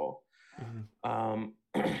parents at all. Mm-hmm. Um,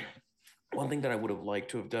 one thing that I would have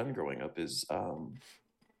liked to have done growing up is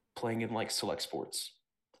playing in like select sports.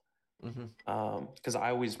 Mm-hmm. Because I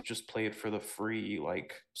always just played for the free,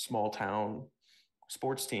 like small town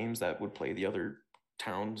sports teams that would play the other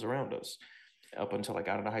towns around us up until I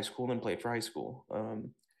got into high school and then played for high school.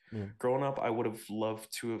 Yeah. Growing up, I would have loved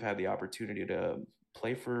to have had the opportunity to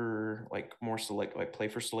play for like more select, like play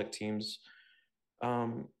for select teams,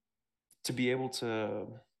 um, to be able to,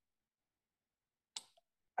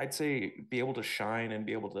 I'd say, be able to shine and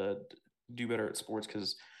be able to do better at sports.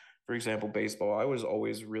 Because, for example, baseball, I was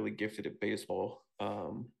always really gifted at baseball,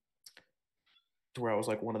 to where I was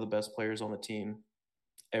like one of the best players on the team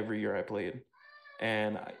every year I played.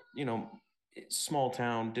 And small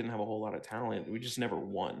town, didn't have a whole lot of talent. We just never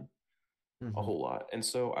won a Mm-hmm. whole lot. And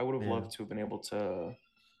so I would have Yeah. loved to have been able to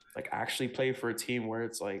like actually play for a team where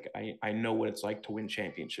it's like I know what it's like to win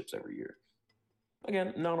championships every year.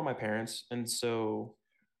 Again, not on my parents. And so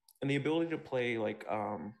and the ability to play like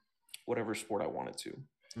whatever sport I wanted to.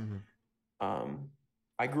 Mm-hmm. Um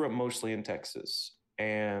I grew up mostly in Texas,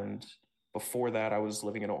 and before that I was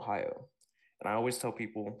living in Ohio. And I always tell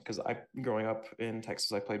people, because I growing up in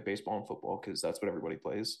Texas, I played baseball and football because that's what everybody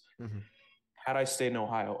plays. Mm-hmm. Had I stayed in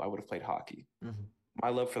Ohio, I would have played hockey. Mm-hmm. My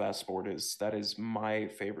love for that sport is that is my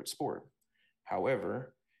favorite sport.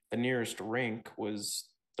 However, the nearest rink was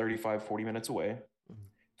 35, 40 minutes away. Mm-hmm.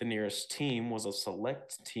 The nearest team was a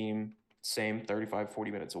select team, same 35,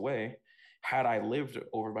 40 minutes away. Had I lived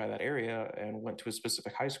over by that area and went to a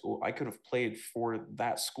specific high school, I could have played for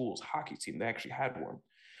that school's hockey team. They actually had one.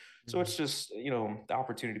 So Mhm. it's just, the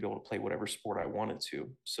opportunity to be able to play whatever sport I wanted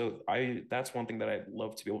to. So that's one thing that I'd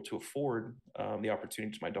love to be able to afford, the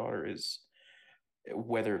opportunity to my daughter is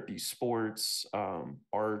whether it be sports,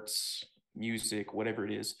 arts, music, whatever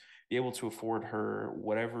it is, be able to afford her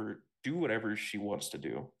whatever, do whatever she wants to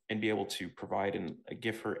do, and be able to provide and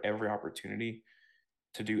give her every opportunity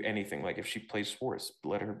to do anything. Like if she plays sports,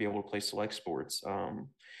 let her be able to play select sports.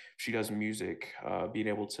 She does music, being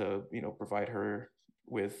able to, provide her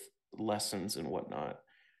with lessons and whatnot.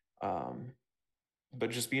 Um, but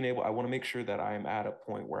just being able, I want to make sure that I am at a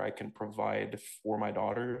point where I can provide for my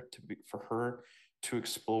daughter for her to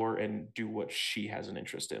explore and do what she has an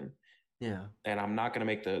interest in. Yeah. And I'm not going to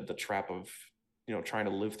make the trap of, trying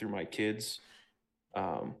to live through my kids.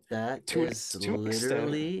 Um, to an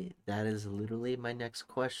extent, That is literally my next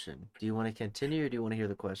question. Do you want to continue or do you want to hear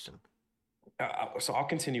the question? so I'll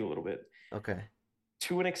continue a little bit. Okay.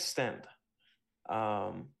 To an extent,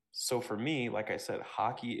 so for me, like I said,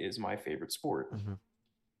 hockey is my favorite sport. Hmm.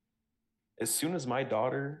 As soon as my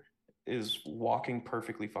daughter is walking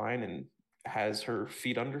perfectly fine and has her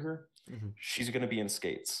feet under her, Hmm. she's going to be in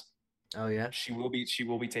skates. Oh yeah. She will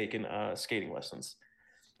be taking skating lessons.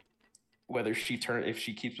 Whether if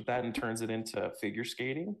she keeps with that and turns it into figure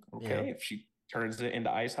skating, Yeah. okay. If she turns it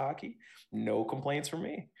into ice hockey, no complaints from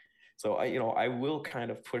me. So I will kind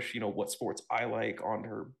of push, what sports I like on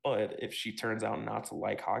her. But if she turns out not to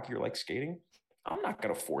like hockey or like skating, I'm not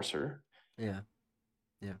gonna force her. Yeah.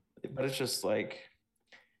 Yeah. But it's just like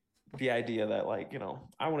the idea that, like,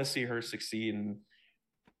 I want to see her succeed. And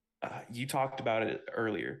you talked about it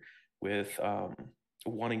earlier with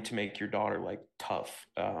wanting to make your daughter like tough.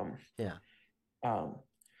 Yeah. Um,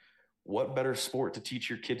 what better sport to teach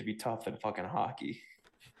your kid to be tough than fucking hockey?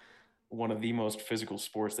 One of the most physical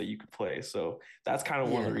sports that you could play. So that's kind of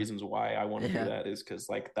one of the Yeah. reasons why I want to do Yeah. that, is because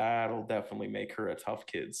like that'll definitely make her a tough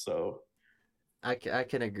kid. So I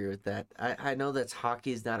can agree with that. I know that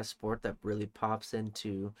hockey is not a sport that really pops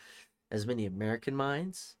into as many American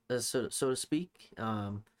minds, so to speak.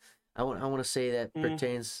 I want to say that mm,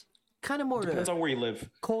 pertains kind of more depends to on where you live.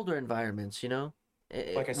 colder environments. Like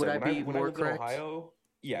I Would said, I when I be when I more lived in correct? Ohio,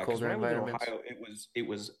 yeah, because Colder when I lived in environments. Ohio, it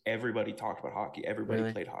was everybody talked about hockey. Everybody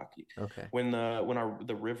Really? played hockey. Okay. When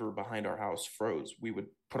the river behind our house froze, we would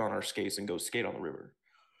put on our skates and go skate on the river.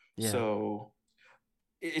 Yeah. So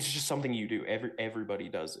it's just something you do. Everybody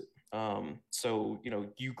does it. So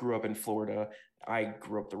you grew up in Florida. I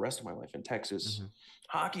grew up the rest of my life in Texas. Hmm.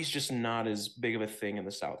 Hockey's just not as big of a thing in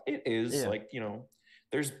the South. It is Yeah. like,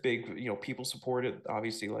 there's big, people support it.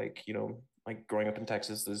 Obviously, like, like growing up in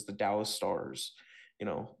Texas, there's the Dallas Stars,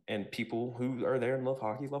 and people who are there and love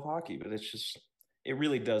hockey love hockey. But it's just, it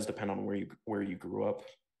really does depend on where you grew up.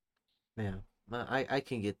 Yeah. I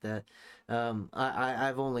can get that.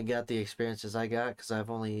 I've only got the experiences I got because I've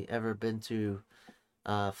only ever been to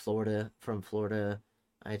Florida. From Florida,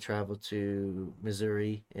 I traveled to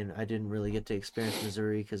Missouri, and I didn't really get to experience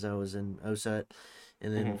Missouri because I was in OSUT.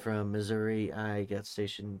 And then Hmm. from Missouri, I got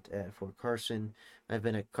stationed at Fort Carson. I've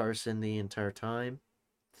been at Carson the entire time,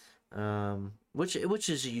 which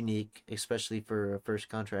is unique, especially for a first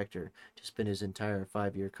contractor to spend his entire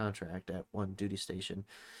 5-year contract at one duty station.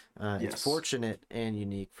 It's Yes. fortunate and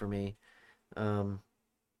unique for me. Um,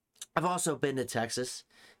 I've also been to Texas.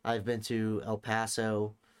 I've been to El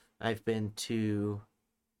Paso. I've been to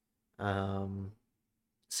um,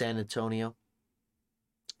 San Antonio,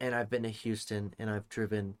 and I've been to Houston, and I've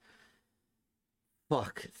driven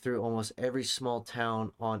through almost every small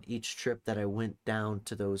town on each trip that I went down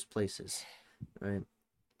to those places. Right.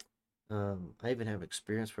 I even have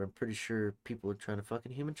experience where I'm pretty sure people are trying to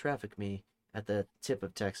fucking human traffic me at the tip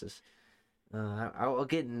of Texas. I'll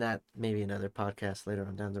get in that maybe another podcast later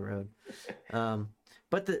on down the road. Um,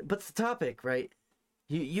 but the topic, right?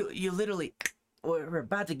 You literally we're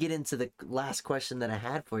about to get into the last question that I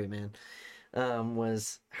had for you, man.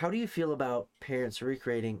 Was how do you feel about parents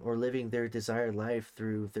recreating or living their desired life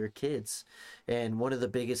through their kids? And one of the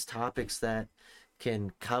biggest topics that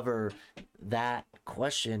can cover that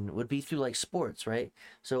question would be through like sports, right?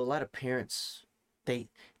 So a lot of parents they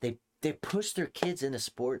they push their kids into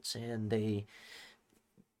sports and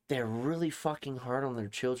they're really fucking hard on their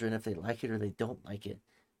children if they like it or they don't like it.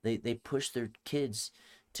 They push their kids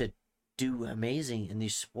to do amazing in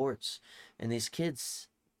these sports, and these kids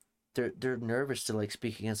they're nervous to like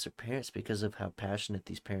speak against their parents because of how passionate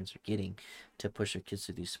these parents are getting to push their kids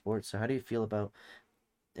to these sports. So how do you feel about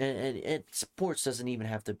and sports doesn't even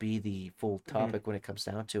have to be the full Mhm. topic when it comes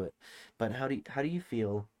down to it, but how do you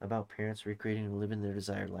feel about parents recreating and living their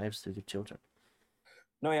desired lives through their children?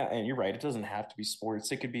 No, yeah, and you're right. It doesn't have to be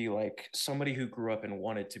sports. It could be like somebody who grew up and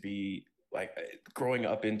wanted to be. like growing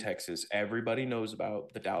up in Texas, everybody knows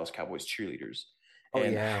about the Dallas Cowboys cheerleaders Oh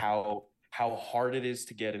and yeah. how hard it is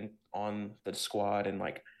to get in on the squad and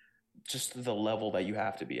like just the level that you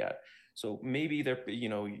have to be at. So maybe they're,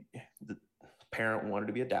 the parent wanted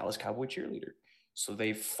to be a Dallas Cowboy cheerleader. So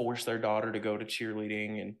they force their daughter to go to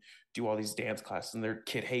cheerleading and do all these dance classes, and their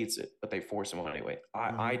kid hates it, but they force him anyway.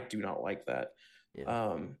 I Mm-hmm. do not like that. Yeah.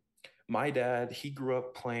 Um, my dad, he grew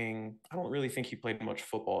up playing. I don't really think he played much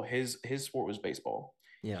football. His sport was baseball.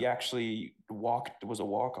 Yeah. He actually was a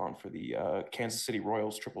walk on for the Kansas City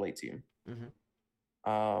Royals AAA team.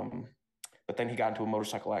 Mm-hmm. Um, but then he got into a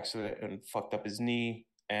motorcycle accident and fucked up his knee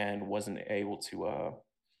and wasn't able to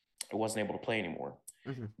play anymore.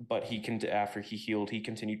 Mm-hmm. But after he healed, he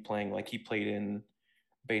continued playing. Like he played in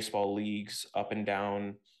baseball leagues up and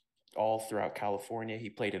down all throughout California. He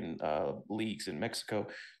played in leagues in Mexico.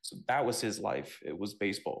 So that was his life. It was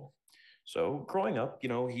baseball. So growing up,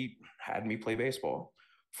 he had me play baseball.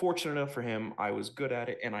 Fortunate enough for him, I was good at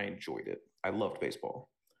it and I enjoyed it. I loved baseball.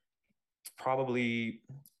 Probably,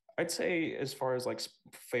 I'd say, as far as like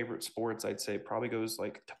favorite sports, I'd say probably goes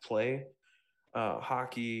like to play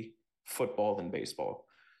hockey, football, than baseball.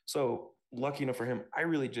 So lucky enough for him, I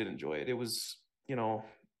really did enjoy it. It was,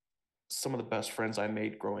 some of the best friends I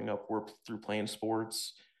made growing up were through playing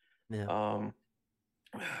sports. Yeah. Um,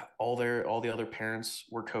 all the other parents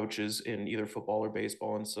were coaches in either football or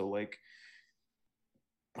baseball, and so like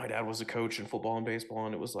my dad was a coach in football and baseball,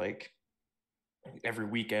 and it was like every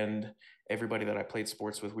weekend, everybody that I played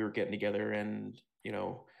sports with, we were getting together, and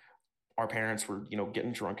our parents were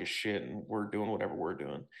getting drunk as shit, and we're doing whatever we're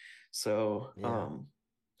doing. So Yeah.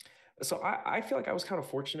 I feel like I was kind of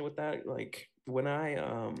fortunate with that. Like when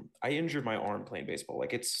I injured my arm playing baseball,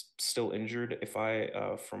 like it's still injured if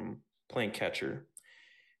I from playing catcher,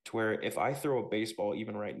 to where if I throw a baseball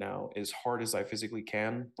even right now as hard as I physically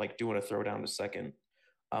can, like doing a throw down to second,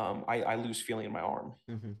 I lose feeling in my arm.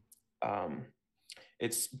 Mm-hmm. Um,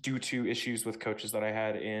 it's due to issues with coaches that I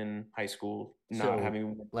had in high school not So,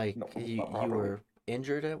 having like, you properly. were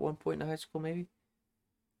injured at one point in high school, maybe?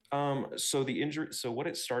 So the injury, so what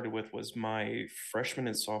it started with was my freshman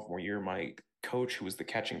and sophomore year, my coach, who was the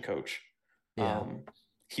catching coach, Yeah. um,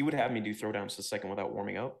 he would have me do throwdowns to second without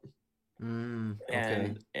warming up.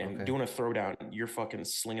 Okay. And Okay. doing a throwdown, you're fucking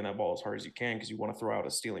slinging that ball as hard as you can because you want to throw out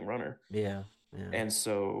a stealing runner. Yeah. Yeah. And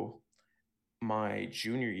so my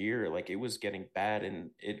junior year, like it was getting bad,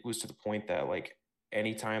 and it was to the point that like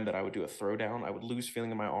anytime that I would do a throwdown, I would lose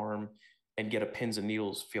feeling in my arm and get a pins and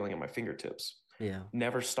needles feeling in my fingertips. Yeah.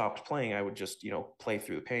 Never stopped playing. I would just, play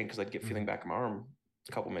through the pain because I'd get Mm-hmm. feeling back in my arm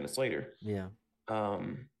a couple minutes later. Yeah.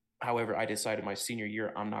 Um, However, I decided my senior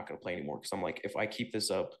year, I'm not going to play anymore because I'm like, if I keep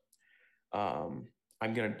this up, um,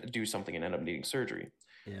 I'm going to do something and end up needing surgery.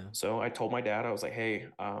 Yeah. So I told my dad, I was like, hey,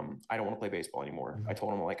 I don't want to play baseball anymore. I Mm-hmm.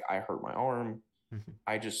 told him, like, I hurt my arm. Mm-hmm.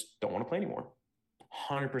 I just don't want to play anymore.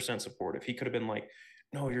 100% supportive. He could have been like,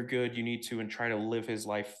 no, you're good. You need to, and try to live his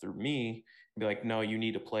life through me and be like, no, you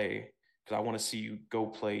need to play because I want to see you go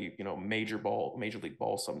play, major league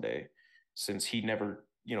ball someday, since he never,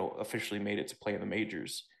 officially made it to play in the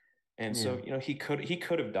majors. And Yeah. so, he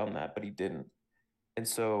could have done that, but he didn't. And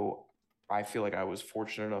so I feel like I was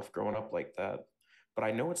fortunate enough growing up like that. But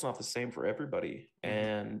I know it's not the same for everybody. Mm-hmm.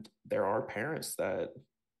 And there are parents that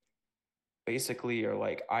basically are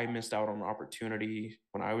like, I missed out on an opportunity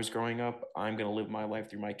when I was growing up. I'm going to live my life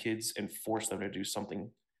through my kids and force them to do something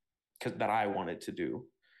that I wanted to do.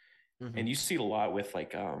 Mm-hmm. And you see it a lot with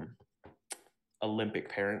like Olympic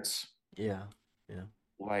parents. Yeah. Yeah.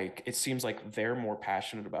 Like it seems like they're more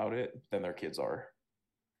passionate about it than their kids are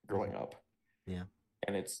Mm-hmm. growing up. Yeah.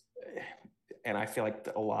 And and I feel like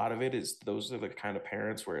a lot of it is those are the kind of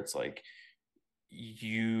parents where it's like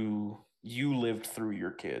you lived through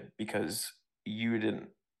your kid because you didn't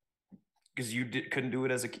because couldn't do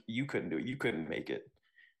it you couldn't do it, you couldn't make it.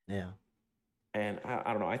 Yeah. And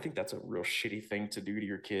I don't know, I think that's a real shitty thing to do to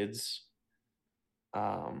your kids.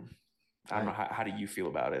 um I don't I know, how do you feel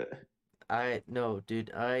about it? I no,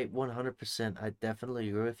 dude. I 100%. I definitely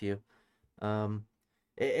agree with you. Um,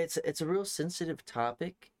 it's a real sensitive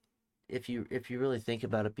topic if you really think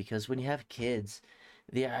about it, because when you have kids,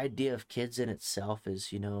 the idea of kids in itself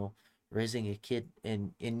is, raising a kid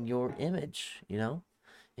in your image,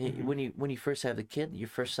 Mm-hmm. when you first have the kid, your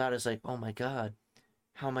first thought is like, oh my God,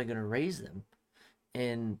 how am I gonna raise them?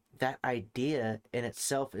 And that idea in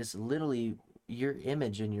itself is literally your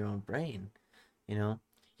image in your own brain. You know,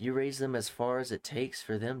 you raise them as far as it takes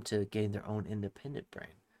for them to gain their own independent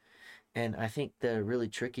brain. And I think the really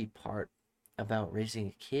tricky part about raising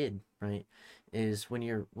a kid, right, is when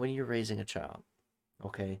you're raising a child,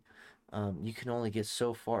 okay? You can only get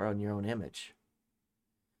so far on your own image,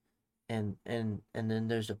 and then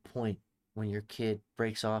there's a point when your kid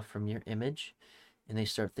breaks off from your image, and they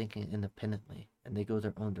start thinking independently, and they go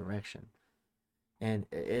their own direction, and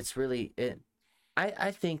it's really it.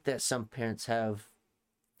 I think that some parents have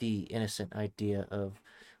the innocent idea of,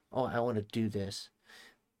 oh, I want to do this,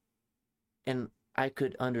 and I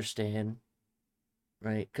could understand,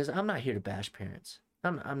 right? Because I'm not here to bash parents.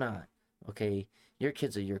 I'm not. Okay, your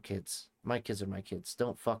kids are your kids. My kids are my kids.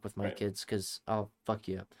 Don't fuck with my Right. kids because I'll fuck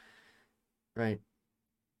you up, right?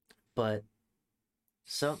 But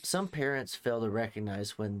some parents fail to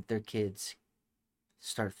recognize when their kids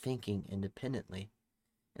start thinking independently,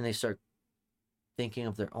 and they start thinking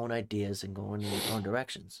of their own ideas and going in their own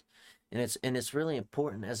directions. And it's really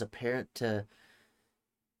important as a parent to.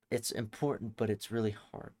 It's important, but it's really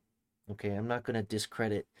hard. Okay, I'm not going to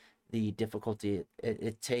discredit the difficulty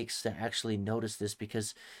it takes to actually notice this,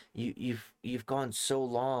 because you've gone so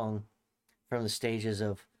long from the stages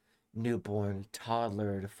of newborn,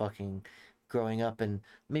 toddler to fucking growing up, and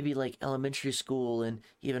maybe like elementary school, and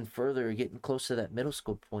even further getting close to that middle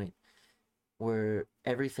school point where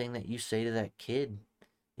everything that you say to that kid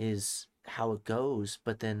is how it goes.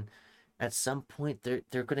 But then at some point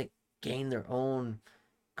they're going to gain their own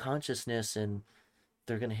consciousness, and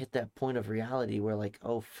they're going to hit that point of reality where, like,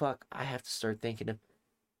 oh fuck, I have to start thinking of,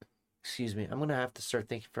 excuse me, I'm going to have to start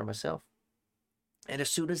thinking for myself. And as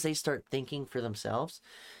soon as they start thinking for themselves,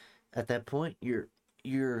 at that point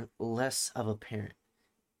you're less of a parent.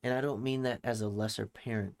 And I don't mean that as a lesser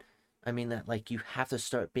parent. I mean that, like, you have to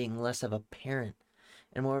start being less of a parent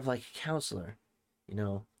and more of like a counselor.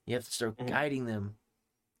 You have to start Mhm. guiding them.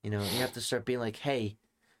 You have to start being like, hey,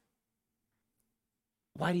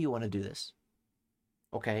 why do you want to do this?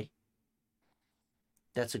 Okay,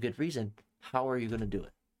 that's a good reason. How are you going to do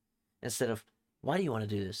it? Instead of, why do you want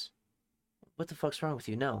to do this? What the fuck's wrong with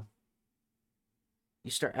you? No.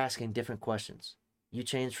 You start asking different questions. You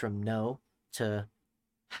change from no to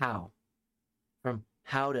how. From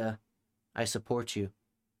how to, I support you.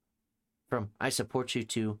 From I support you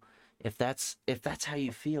to, if that's how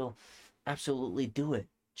you feel, absolutely do it.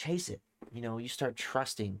 Chase it. You start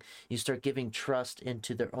trusting. You start giving trust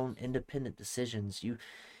into their own independent decisions. You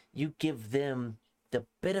give them the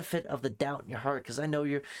benefit of the doubt in your heart, because I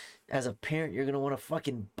know as a parent, you're gonna want to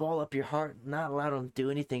fucking ball up your heart, not allow them to do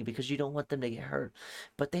anything because you don't want them to get hurt.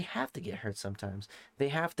 But they have to get hurt sometimes. They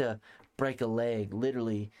have to break a leg,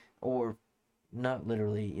 literally, or not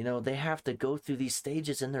literally. They have to go through these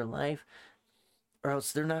stages in their life, or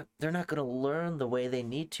else they're not gonna learn the way they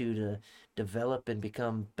need to develop and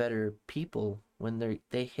become better people when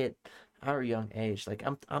they hit our young age. Like,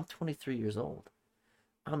 I'm 23 years old.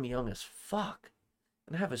 I'm young as fuck,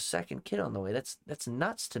 and I have a second kid on the way. That's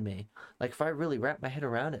nuts to me. Like, if I really wrap my head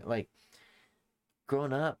around it, like,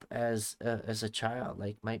 growing up as a child,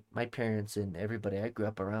 like, my parents and everybody I grew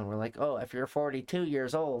up around were like, oh, if you're 42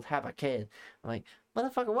 years old, have a kid. I'm like,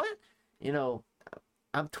 motherfucker, what? You know,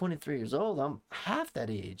 I'm 23 years old. I'm half that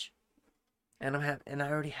age, and I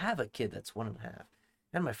already have a kid that's 1.5. I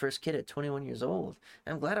had my first kid at 21 years old.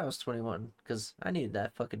 I'm glad I was 21 because I needed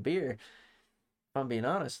that fucking beer. If I'm being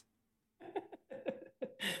honest.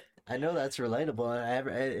 I know that's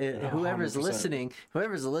relatable. Whoever's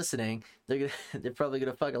 100%. listening, they're gonna, they're probably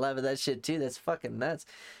gonna fucking laugh at that shit too. That's fucking nuts.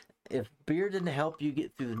 If beer didn't help you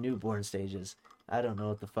get through the newborn stages, I don't know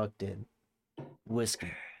what the fuck did.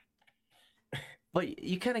 Whiskey, but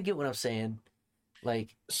you kind of get what I'm saying.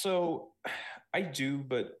 Like, So I do,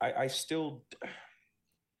 but I still,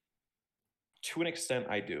 to an extent,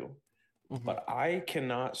 I do. mhm, But I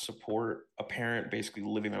cannot support a parent basically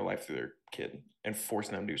living their life through their kid and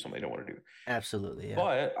forcing them to do something they don't want to do. absolutely, yeah,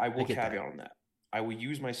 But I I will get that. caveat on that. I will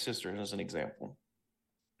use my sister as an example.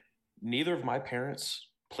 Neither of my parents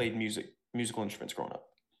played musical instruments growing up.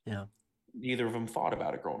 Yeah, Neither of them thought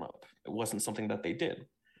about it growing up. It wasn't something that they did.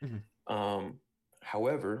 mhm, Um,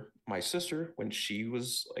 However, my sister, when she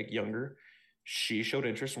was like younger, she showed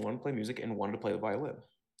interest and wanted to play music and wanted to play the violin.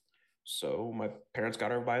 So my parents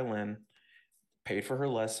got her a violin, paid for her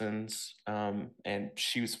lessons, and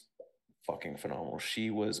she was fucking phenomenal.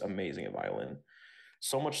 She was amazing at violin.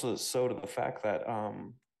 So much so to the fact that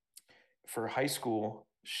for high school,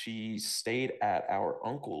 she stayed at our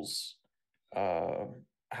uncle's uh,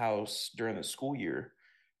 house during the school year,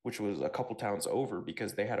 which was a couple towns over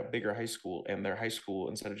because they had a bigger high school, and their high school,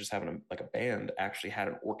 instead of just having like a band, actually had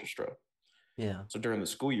an orchestra. yeah, So during the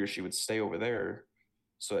school year, she would stay over there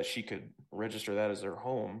so that she could register that as her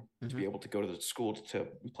home to mhm, be able to go to the school to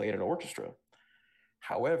play in an orchestra.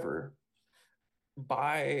 However,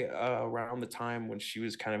 by around the time when she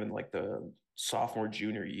was kind of in like the sophomore,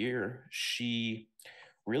 junior year, she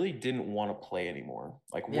really didn't want to play anymore.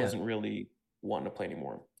 Like, Yeah. wasn't really wanting to play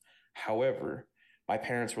anymore. However, my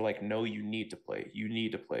parents were like, no, you need to play. You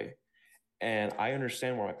need to play. And I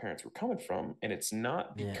understand where my parents were coming from. And it's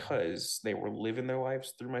not Yeah. because they were living their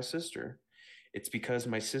lives through my sister. It's because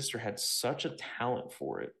my sister had such a talent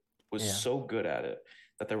for it, was Yeah. so good at it,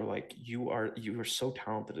 that they were like, you are so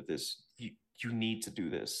talented at this. You need to do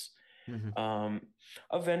this. Hmm. Um,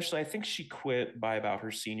 Eventually, I think she quit by about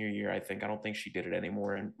her senior year. I don't think she did it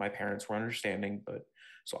anymore. And my parents were understanding, but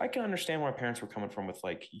so I can understand where my parents were coming from with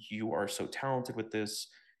like, you are so talented with this.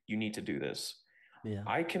 You need to do this. Yeah.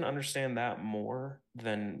 I can understand that more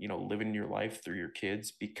than, living your life through your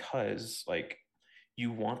kids because like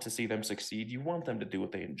you want to see them succeed. You want them to do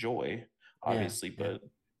what they enjoy, Yeah. obviously. Yeah. But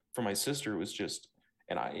for my sister, it was just,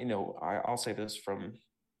 and I'll say this from,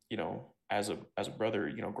 as a brother,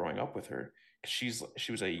 growing up with her, she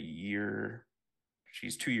was a year,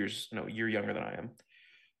 she's 2 years, no, a year younger than I am.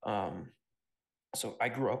 Um, so I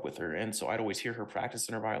grew up with her, and so I'd always hear her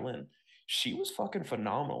practicing her violin. She was fucking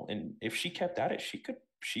phenomenal, and if she kept at it,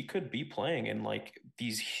 she could be playing in like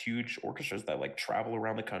these huge orchestras that like travel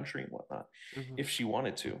around the country and whatnot, Hmm. if she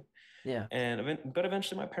wanted to. Yeah. But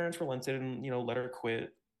eventually, my parents relented and let her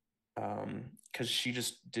quit because she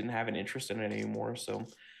just didn't have an interest in it anymore. So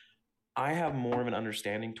I have more of an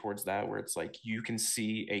understanding towards that, where it's like you can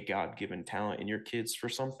see a God given talent in your kids for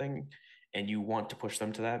something, and you want to push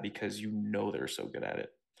them to that because they're so good at it.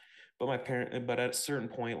 But at a certain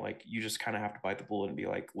point, like you just kind of have to bite the bullet and be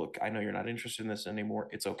like, look, I know you're not interested in this anymore.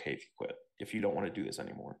 It's okay if you quit, if you don't want to do this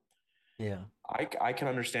anymore. Yeah. I can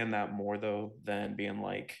understand that more though than being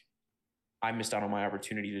like, I missed out on my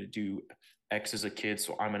opportunity to do X as a kid,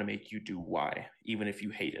 so I'm gonna make you do Y, even if you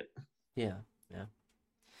hate it. Yeah. Yeah.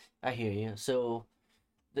 I hear you. So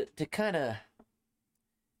to kind of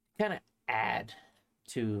add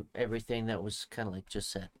to everything that was kind of like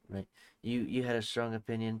just said, right? You had a strong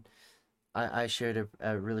opinion. I shared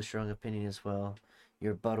a really strong opinion as well. You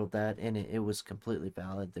rebutted that, and it was completely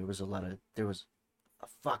valid. There was a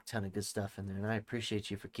fuck ton of good stuff in there, and I appreciate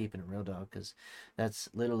you for keeping it real, dog, because that's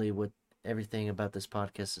literally what everything about this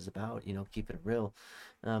podcast is about. Keeping it real.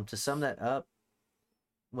 To sum that up,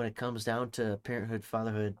 when it comes down to parenthood,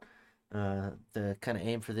 fatherhood, the kind of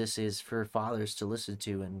aim for this is for fathers to listen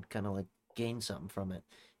to and kind of like gain something from it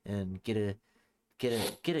and get a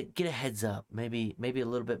heads up, maybe a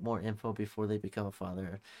little bit more info before they become a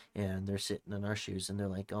father, and they're sitting in our shoes and they're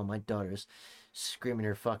like, oh, my daughter's screaming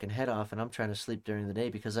her fucking head off and I'm trying to sleep during the day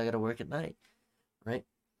because I got to work at night, right?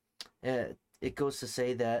 It goes to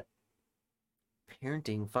say that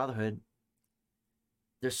parenting, fatherhood,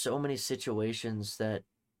 there's so many situations that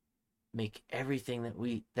make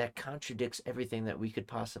everything that contradicts everything that we could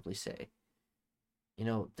possibly say.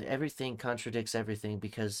 Everything contradicts everything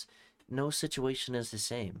because no situation is the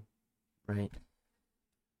same, right?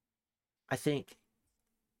 I think,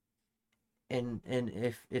 and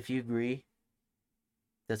if you agree,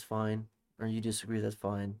 that's fine, or you disagree, that's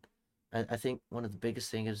fine. I think one of the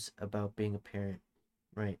biggest things about being a parent,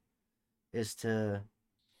 right, is to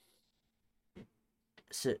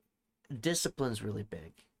sit. Discipline's really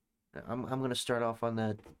big. I'm gonna start off on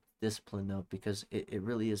that discipline note because it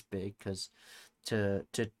really is big. Because to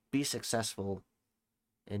be successful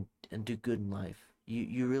and do good in life,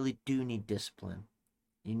 you really do need discipline.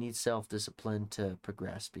 You need self discipline to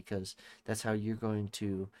progress because that's how you're going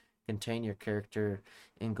to contain your character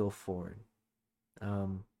and go forward.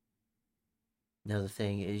 Um, Another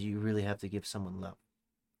thing is you really have to give someone love.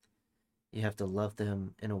 You have to love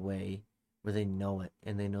them in a way where they know it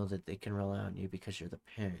and they know that they can rely on you because you're the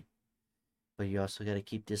parent. But you also got to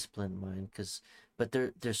keep discipline in mind but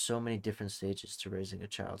there's so many different stages to raising a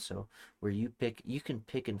child. So where you can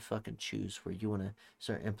pick and fucking choose where you want to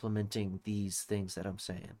start implementing these things that I'm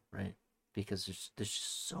saying, right? Because there's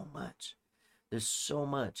just so much. There's so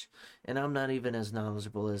much, and I'm not even as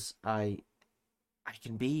knowledgeable as I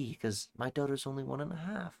can be because my daughter's only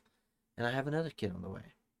 1.5, and I have another kid on the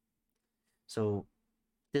way. So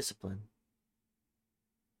discipline,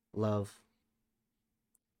 love,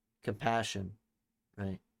 compassion,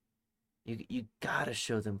 right? You gotta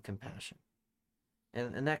show them compassion,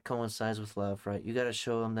 and that coincides with love, right? You gotta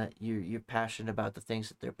show them that you're passionate about the things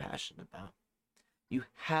that they're passionate about. You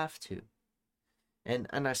have to, and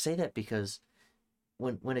I say that because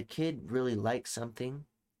when a kid really likes something,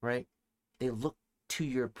 right? They look to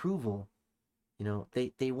your approval.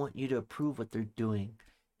 They want you to approve what they're doing,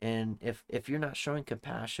 and if you're not showing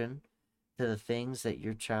compassion to the things that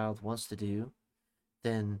your child wants to do,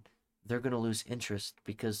 then they're going to lose interest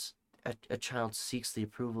because a child seeks the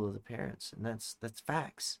approval of the parents, and that's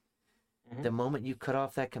facts. Mhm. The moment you cut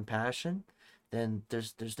off that compassion, then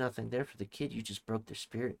there's nothing there for the kid. You just broke their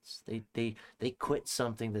spirits. They quit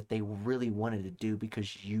something that they really wanted to do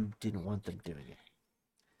because you didn't want them doing it.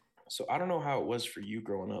 So I don't know how it was for you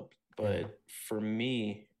growing up, Yeah. but for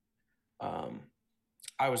me, um,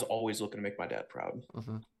 I was always looking to make my dad proud.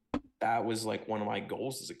 Mm-hmm. That was like one of my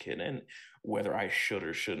goals as a kid. And whether I should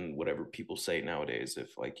or shouldn't, whatever people say nowadays,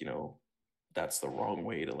 if like, that's the wrong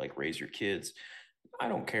way to like raise your kids, I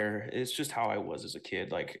don't care. It's just how I was as a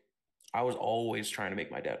kid. Like I was always trying to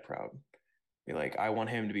make my dad proud. Like I want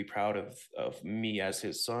him to be proud of me as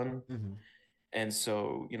his son. Mm-hmm. And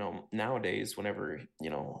so, nowadays, whenever,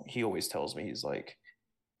 he always tells me,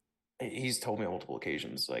 he's told me on multiple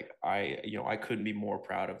occasions, like, I couldn't be more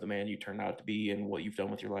proud of the man you turned out to be and what you've done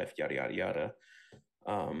with your life, yada, yada, yada.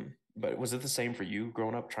 But was it the same for you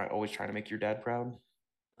growing up, always trying to make your dad proud?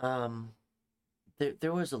 Um,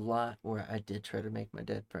 there was a lot where I did try to make my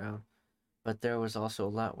dad proud, but there was also a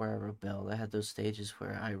lot where I rebelled. I had those stages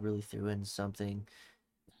where I really threw in something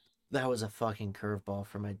that was a fucking curveball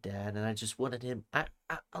for my dad, and I just wanted him.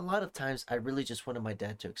 A lot of times I really just wanted my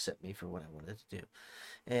dad to accept me for what I wanted to do.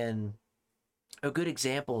 And a good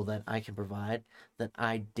example that I can provide that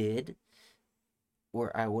I did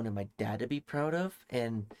where I wanted my dad to be proud of,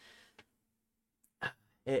 and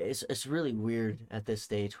it's really weird at this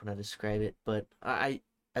stage when I describe it, but I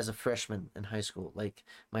as a freshman in high school, like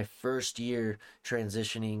my first year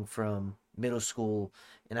transitioning from middle school,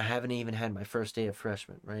 and I haven't even had my first day of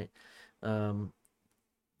freshman, right? Um,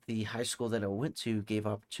 the high school that I went to gave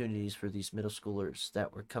opportunities for these middle schoolers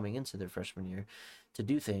that were coming into their freshman year to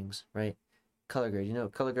do things, right? Color guard, you know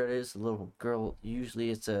what color guard is? A little girl,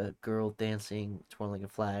 usually it's a girl dancing, twirling a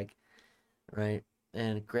flag, right?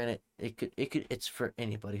 And granted, it's for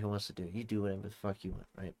anybody who wants to do it. You do whatever the fuck you want,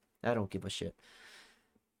 right? I don't give a shit.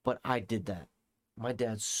 But I did that. My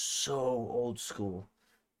dad's so old school.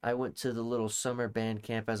 I went to the little summer band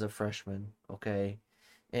camp as a freshman, okay?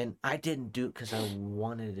 And I didn't do it because I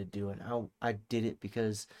wanted to do it. I did it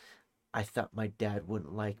because I thought my dad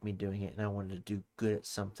wouldn't like me doing it and I wanted to do good at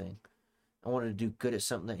something. I wanted to do good at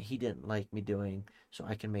something that he didn't like me doing so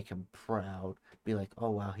I can make him proud. Be like, oh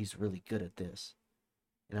wow, he's really good at this.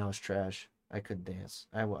 And I was trash. I couldn't dance.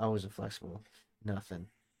 I wasn't flexible. Nothing.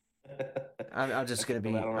 I'm I just gonna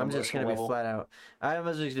feel that be on an I'm just emotional gonna be level. flat out. I'm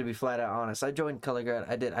just gonna be flat out honest. I joined color guard.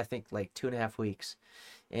 I did I think like 2.5 weeks,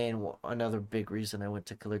 and another big reason I went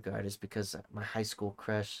to color guard is because my high school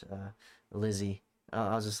crush, Lizzie.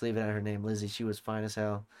 I'll just leave it at her name, Lizzie. She was fine as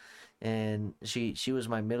hell, and she was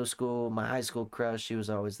my middle school, my high school crush. She was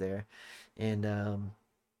always there, and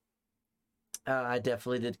I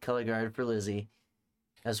definitely did color guard for Lizzie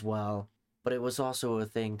as well. But it was also a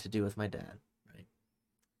thing to do with my dad, right?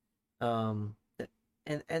 Um,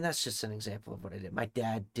 and that's just an example of what I did. My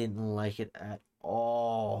dad didn't like it at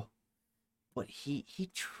all, but he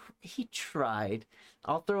tried.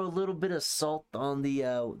 I'll throw a little bit of salt on the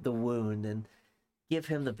wound and give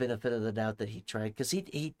him the benefit of the doubt that he tried because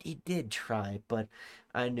he did try, but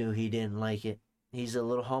I knew he didn't like it. He's a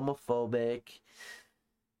little homophobic.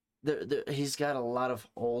 He's got a lot of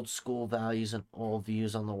old school values and old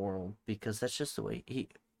views on the world because that's just the way he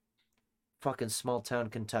fucking small town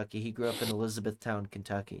Kentucky. He grew up in Elizabethtown,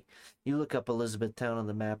 Kentucky. You look up Elizabethtown on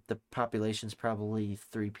the map, the population's probably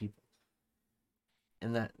 3 people.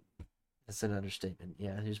 And that's an understatement.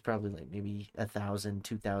 Yeah, there's probably like maybe 1,000,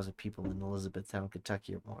 2,000 people in Elizabethtown,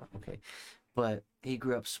 Kentucky or more. Okay. But he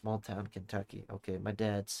grew up small town Kentucky. Okay. My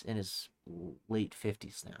dad's in his late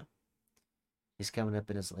 50s now. He's coming up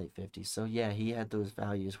in his late 50s. So yeah, he had those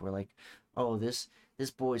values where like, oh, this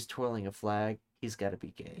boy's twirling a flag, he's got to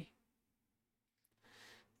be gay.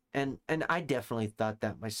 And I definitely thought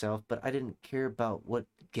that myself, but I didn't care about what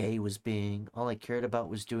gay was being. All I cared about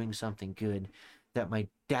was doing something good that my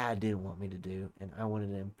dad didn't want me to do, and I wanted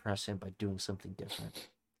to impress him by doing something different.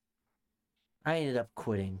 I ended up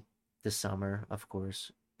quitting the summer, of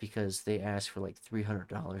course, because they asked for like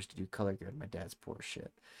 $300 to do color guard. My dad's poor as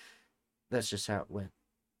shit. That's just how it went.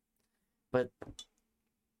 But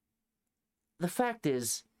the fact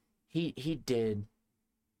is, he did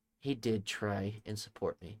try and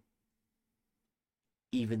support me,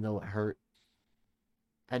 even though it hurt.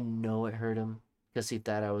 I know it hurt him because he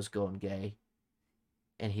thought I was going gay,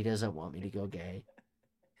 and he doesn't want me to go gay.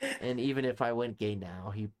 And even if I went gay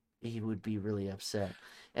now, he would be really upset.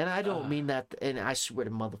 And I don't Uh, mean that. And I swear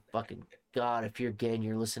to motherfucking God, if you're gay and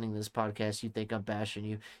you're listening to this podcast, you think I'm bashing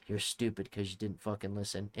you, you're stupid because you didn't fucking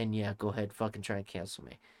listen. And yeah, go ahead, fucking try and cancel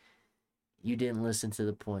me. You didn't listen to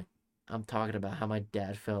the point. I'm talking about how my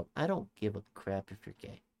dad felt. I don't give a crap if you're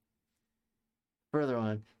gay. Further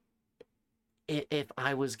on, if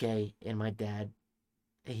I was gay and my dad,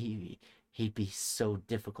 he he'd be so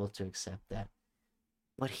difficult to accept that.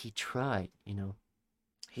 But he tried, you know.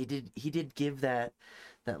 He did give that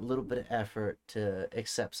little bit of effort to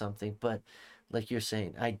accept something, but like you're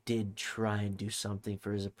saying, I did try and do something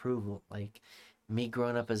for his approval. Like me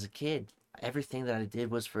growing up as a kid, everything that I did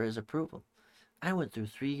was for his approval. I went through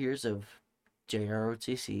 3 years of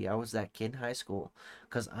JROTC. I was that kid in high school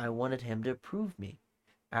because I wanted him to approve me.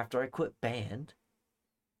 After I quit band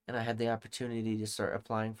and I had the opportunity to start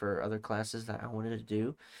applying for other classes that I wanted to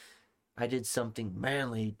do, I did something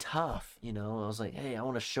manly, tough. I was like, hey, I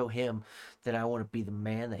want to show him that I want to be the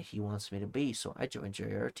man that he wants me to be. So I joined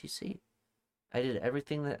JRTC. I did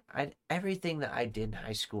everything that I did in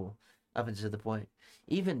high school up until the point,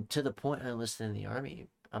 even to the point I enlisted in the army.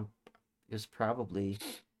 It was probably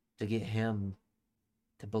to get him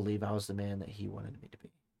to believe I was the man that he wanted me to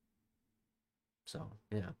be. So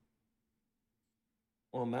yeah,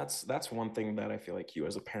 Well, and that's one thing that I feel like you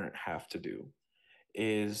as a parent have to do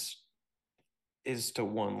is to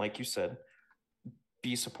one, like you said,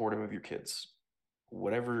 be supportive of your kids.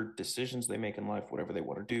 Whatever decisions they make in life, whatever they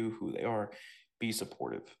want to do, who they are, be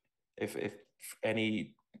supportive. If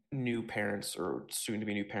any new parents or soon to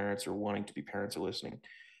be new parents or wanting to be parents are listening,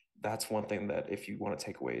 that's one thing that if you want to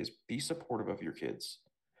take away is be supportive of your kids.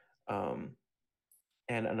 Um,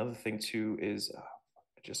 and another thing too is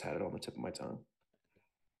I just had it on the tip of my tongue.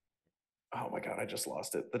 Oh my god, I just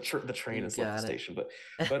lost it. The train you has left the got it. station,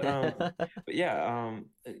 but yeah,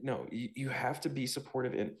 no, you have to be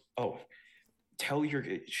supportive and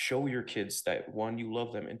show your kids that one, you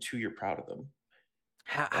love them, and two, you're proud of them.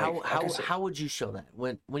 how how Like I how said, how would you show that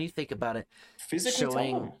when you think about it? physically tell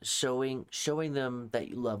Showing them. showing them that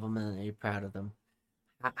you love them and that you're proud of them.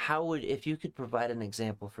 How would, if you could provide an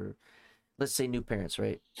example for, let's say, new parents,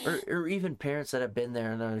 right, or even parents that have been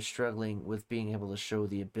there and are struggling with being able to show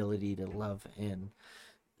the ability to love and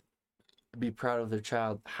be proud of their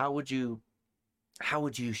child, how would you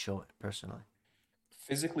show it personally?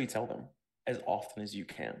 Physically tell them as often as you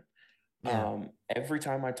can. Yeah, Every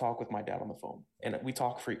time I talk with my dad on the phone, and we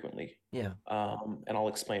talk frequently, yeah, and I'll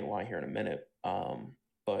explain why here in a minute.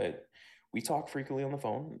 But we talk frequently on the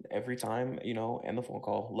phone every time, end the phone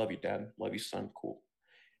call. Love you, dad. Love you, son. Cool.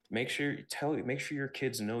 Make sure your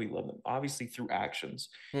kids know you love them. Obviously, through actions,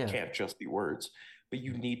 yeah. can't just be words, but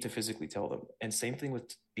you need to physically tell them. And same thing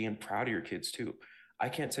with being proud of your kids too. I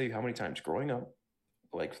can't tell you how many times growing up,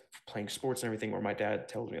 like playing sports and everything, where my dad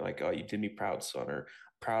tells me like, "Oh, you did me proud, son," or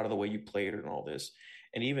 "Proud of the way you played," and all this.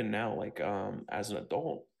 And even now, like as an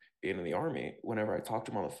adult, being in the army, whenever I talk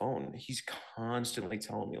to him on the phone, he's constantly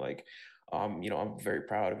telling me like, I'm very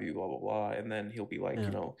proud of you, blah blah blah. And then he'll be like,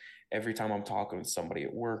 Yeah. every time I'm talking with somebody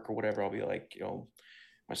at work or whatever, I'll be like,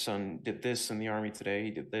 my son did this in the army today.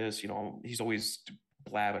 He did this. He's always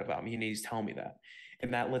blabbing about me, and he's telling me that.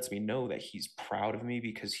 And that lets me know that he's proud of me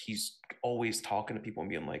because he's always talking to people and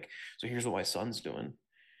being like, so here's what my son's doing.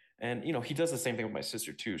 And he does the same thing with my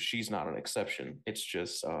sister too. She's not an exception. It's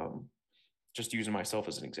just using myself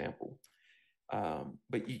as an example.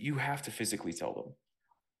 But you have to physically tell them.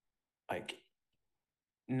 Like,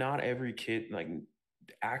 not every kid, like,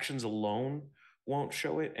 actions alone won't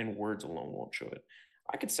show it, and words alone won't show it.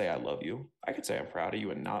 I could say I love you. I could say I'm proud of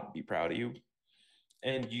you and not be proud of you.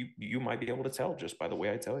 And you might be able to tell just by the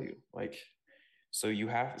way I tell you. Like, you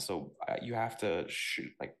have to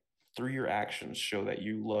shoot, like, through your actions show that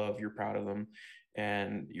you love, you're proud of them,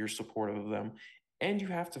 and you're supportive of them. And you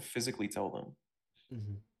have to physically tell them.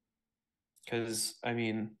 Hmm. Because I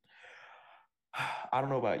mean, I don't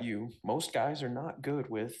know about you. Most guys are not good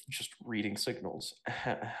with just reading signals.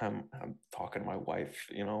 I'm talking to my wife,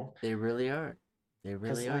 They really are. They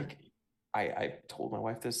because really are. like I told my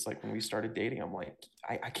wife this like when we started dating. I'm like,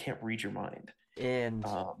 I can't read your mind. And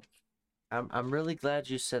Um, I'm really glad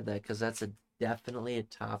you said that because that's definitely a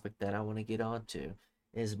topic that I want to get onto,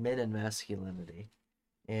 is men and masculinity.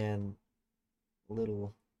 And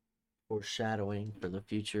little foreshadowing for the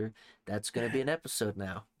future, that's going to be an episode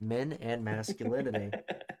now, men and masculinity.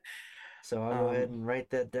 So I'll go ahead um, and write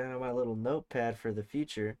that down on my little notepad for the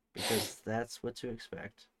future because that's what to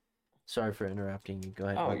expect. Sorry for interrupting you. Go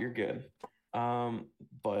ahead. oh, What? you're good. Um,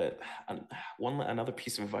 but another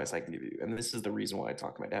piece of advice I can give you, and this is the reason why I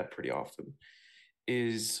talk to my dad pretty often,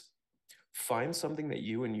 is find something that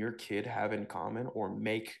you and your kid have in common, or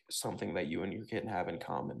make something that you and your kid have in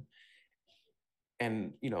common,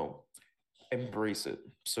 and embrace it. Hmm.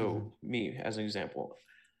 So me, as an example,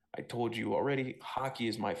 I told you already, hockey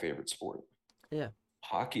is my favorite sport. Yeah.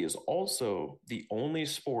 Hockey is also the only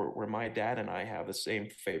sport where my dad and I have the same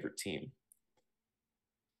favorite team.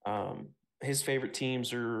 Um, his favorite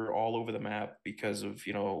teams are all over the map because of,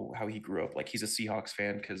 you know, how he grew up. Like he's a Seahawks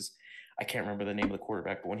fan because I can't remember the name of the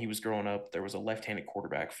quarterback, but when he was growing up, there was a left-handed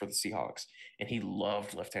quarterback for the Seahawks, and he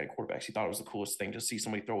loved left-handed quarterbacks. He thought it was the coolest thing to see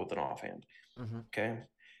somebody throw with an offhand. Mm-hmm. Okay.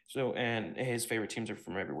 So, and his favorite teams are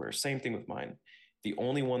from everywhere. Same thing with mine. The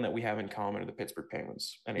only one that we have in common are the Pittsburgh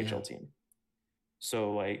Penguins Yeah. NHL team.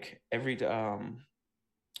 So like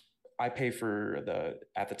I pay for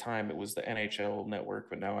at the time it was the NHL network,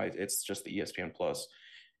 but now it's just the ESPN Plus.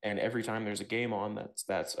 And every time there's a game on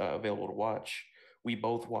that's available to watch, we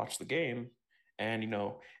both watch the game. And, you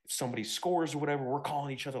know, if somebody scores or whatever, we're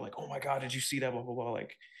calling each other like, oh my God, did you see that? Blah, blah, blah.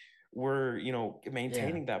 Like, we're, you know, Yeah.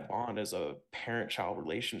 maintaining that bond as a parent-child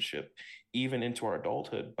relationship, even into our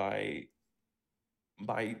adulthood by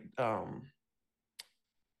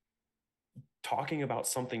talking about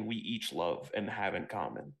something we each love and have in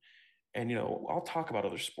common. And, you know, I'll talk about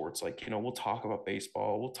other sports, like, you know, we'll talk about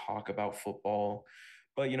baseball, we'll talk about football,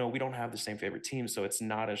 but, you know, we don't have the same favorite team, so it's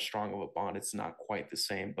not as strong of a bond. It's not quite the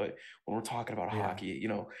same. But when we're talking about Yeah. hockey, you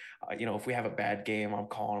know, if we have a bad game,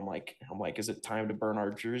 I'm like, is it time to burn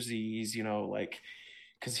our jerseys? You know, like,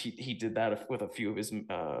 because he did that with a few of his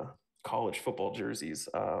college football jerseys.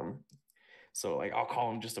 So like I'll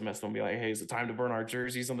call him just to mess with him, be like, hey, is it time to burn our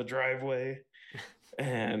jerseys on the driveway?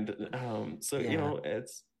 And so, you Yeah. know,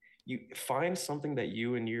 it's, you find something that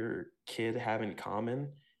you and your kid have in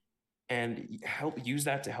common and help use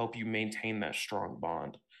that to help you maintain that strong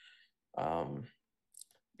bond. Um,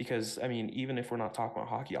 because I mean, even if we're not talking about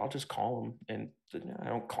hockey, I'll just call him, and I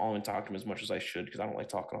don't call him and talk to him as much as I should because I don't like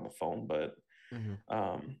talking on the phone. But Mm-hmm.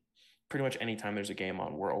 um, pretty much anytime there's a game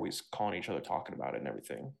on, we're always calling each other, talking about it and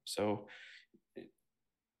everything. So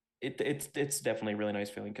it's definitely a really nice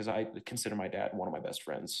feeling because I consider my dad one of my best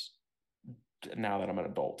friends now that I'm an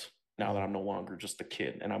adult. Now that Mm-hmm. I'm no longer just a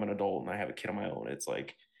kid and I'm an adult and I have a kid of my own, it's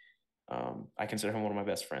like I consider him one of my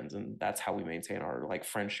best friends, and that's how we maintain our like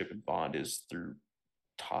friendship and bond is through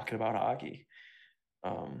talking about hockey.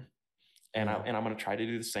 Um, Yeah. and I'm gonna try to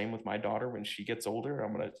do the same with my daughter when she gets older.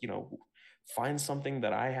 I'm gonna, you know, find something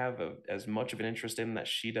that I have as much of an interest in that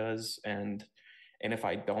she does, and if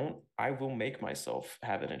I don't, I will make myself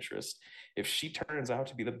have an interest. If she turns out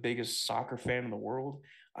to be the biggest soccer fan in the world,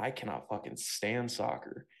 I cannot fucking stand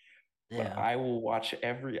soccer. But Yeah. I will watch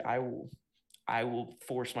I will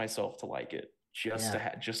force myself to like it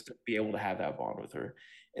Yeah. just to be able to have that bond with her.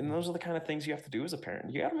 And those are the kind of things you have to do as a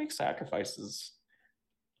parent. You got to make sacrifices.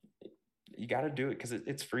 You got to do it because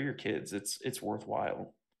it's for your kids. It's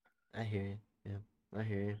worthwhile. I hear you. Yeah. I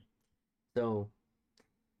hear you. So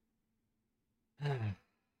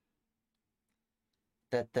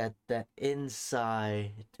that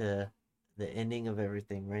inside to the ending of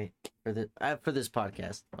everything, right? For this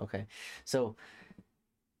podcast. Okay. So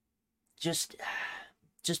just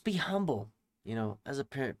just be humble. You know, as a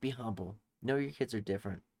parent, be humble. Know your kids are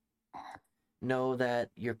different. Know that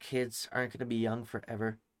your kids aren't going to be young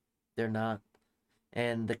forever. They're not.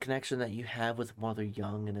 And the connection that you have with them while they're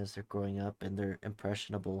young and as they're growing up and they're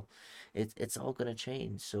impressionable, it's all going to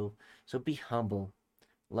change. So be humble.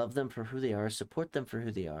 Love them for who they are. Support them for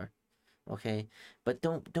who they are. Okay, but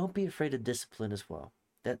don't be afraid of discipline as well.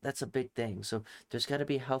 That's a big thing. So there's got to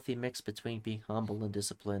be a healthy mix between being humble and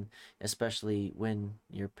discipline, especially when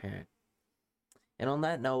you're a parent. And on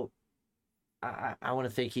that note, I want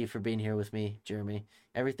to thank you for being here with me, Jeremy.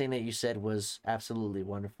 Everything that you said was absolutely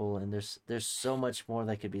wonderful, and there's so much more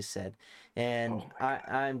that could be said. Oh And my God.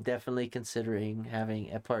 I'm definitely considering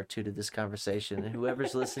having a part two to this conversation. And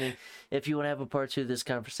whoever's listening, if you want to have a part two to this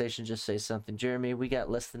conversation, just say something. Jeremy, we got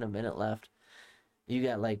less than a minute left. You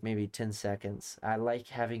got like maybe 10 seconds. I like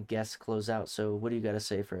having guests close out. So what do you got to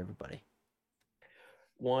say for everybody?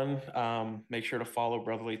 One, make sure to follow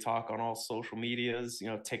Brotherly Talk on all social medias, you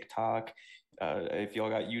know, TikTok. If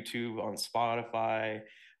y'all got YouTube, on Spotify,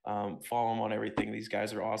 follow them on everything. These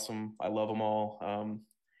guys are awesome. I love them all.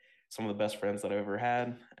 Some of the best friends that I've ever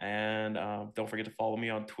had. And don't forget to follow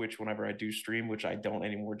me on Twitch whenever I do stream, which I don't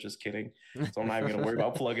anymore, just kidding. So I'm not even going to worry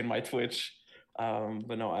about plugging my Twitch.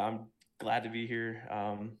 But no, I'm glad to be here.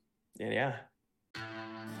 And yeah.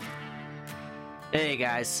 Hey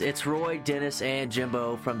guys, it's Roy, Dennis, and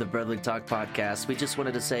Jimbo from the Brotherly Talk podcast. We just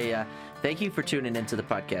wanted to say thank you for tuning into the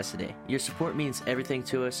podcast today. Your support means everything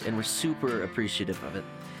to us, and we're super appreciative of it.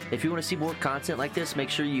 If you want to see more content like this, make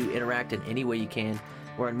sure you interact in any way you can.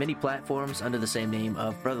 We're on many platforms under the same name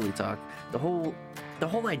of Brotherly Talk. The whole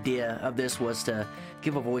idea of this was to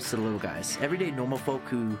give a voice to the little guys, everyday normal folk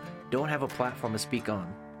who don't have a platform to speak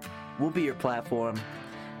on. We'll be your platform.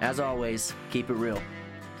 As always, keep it real.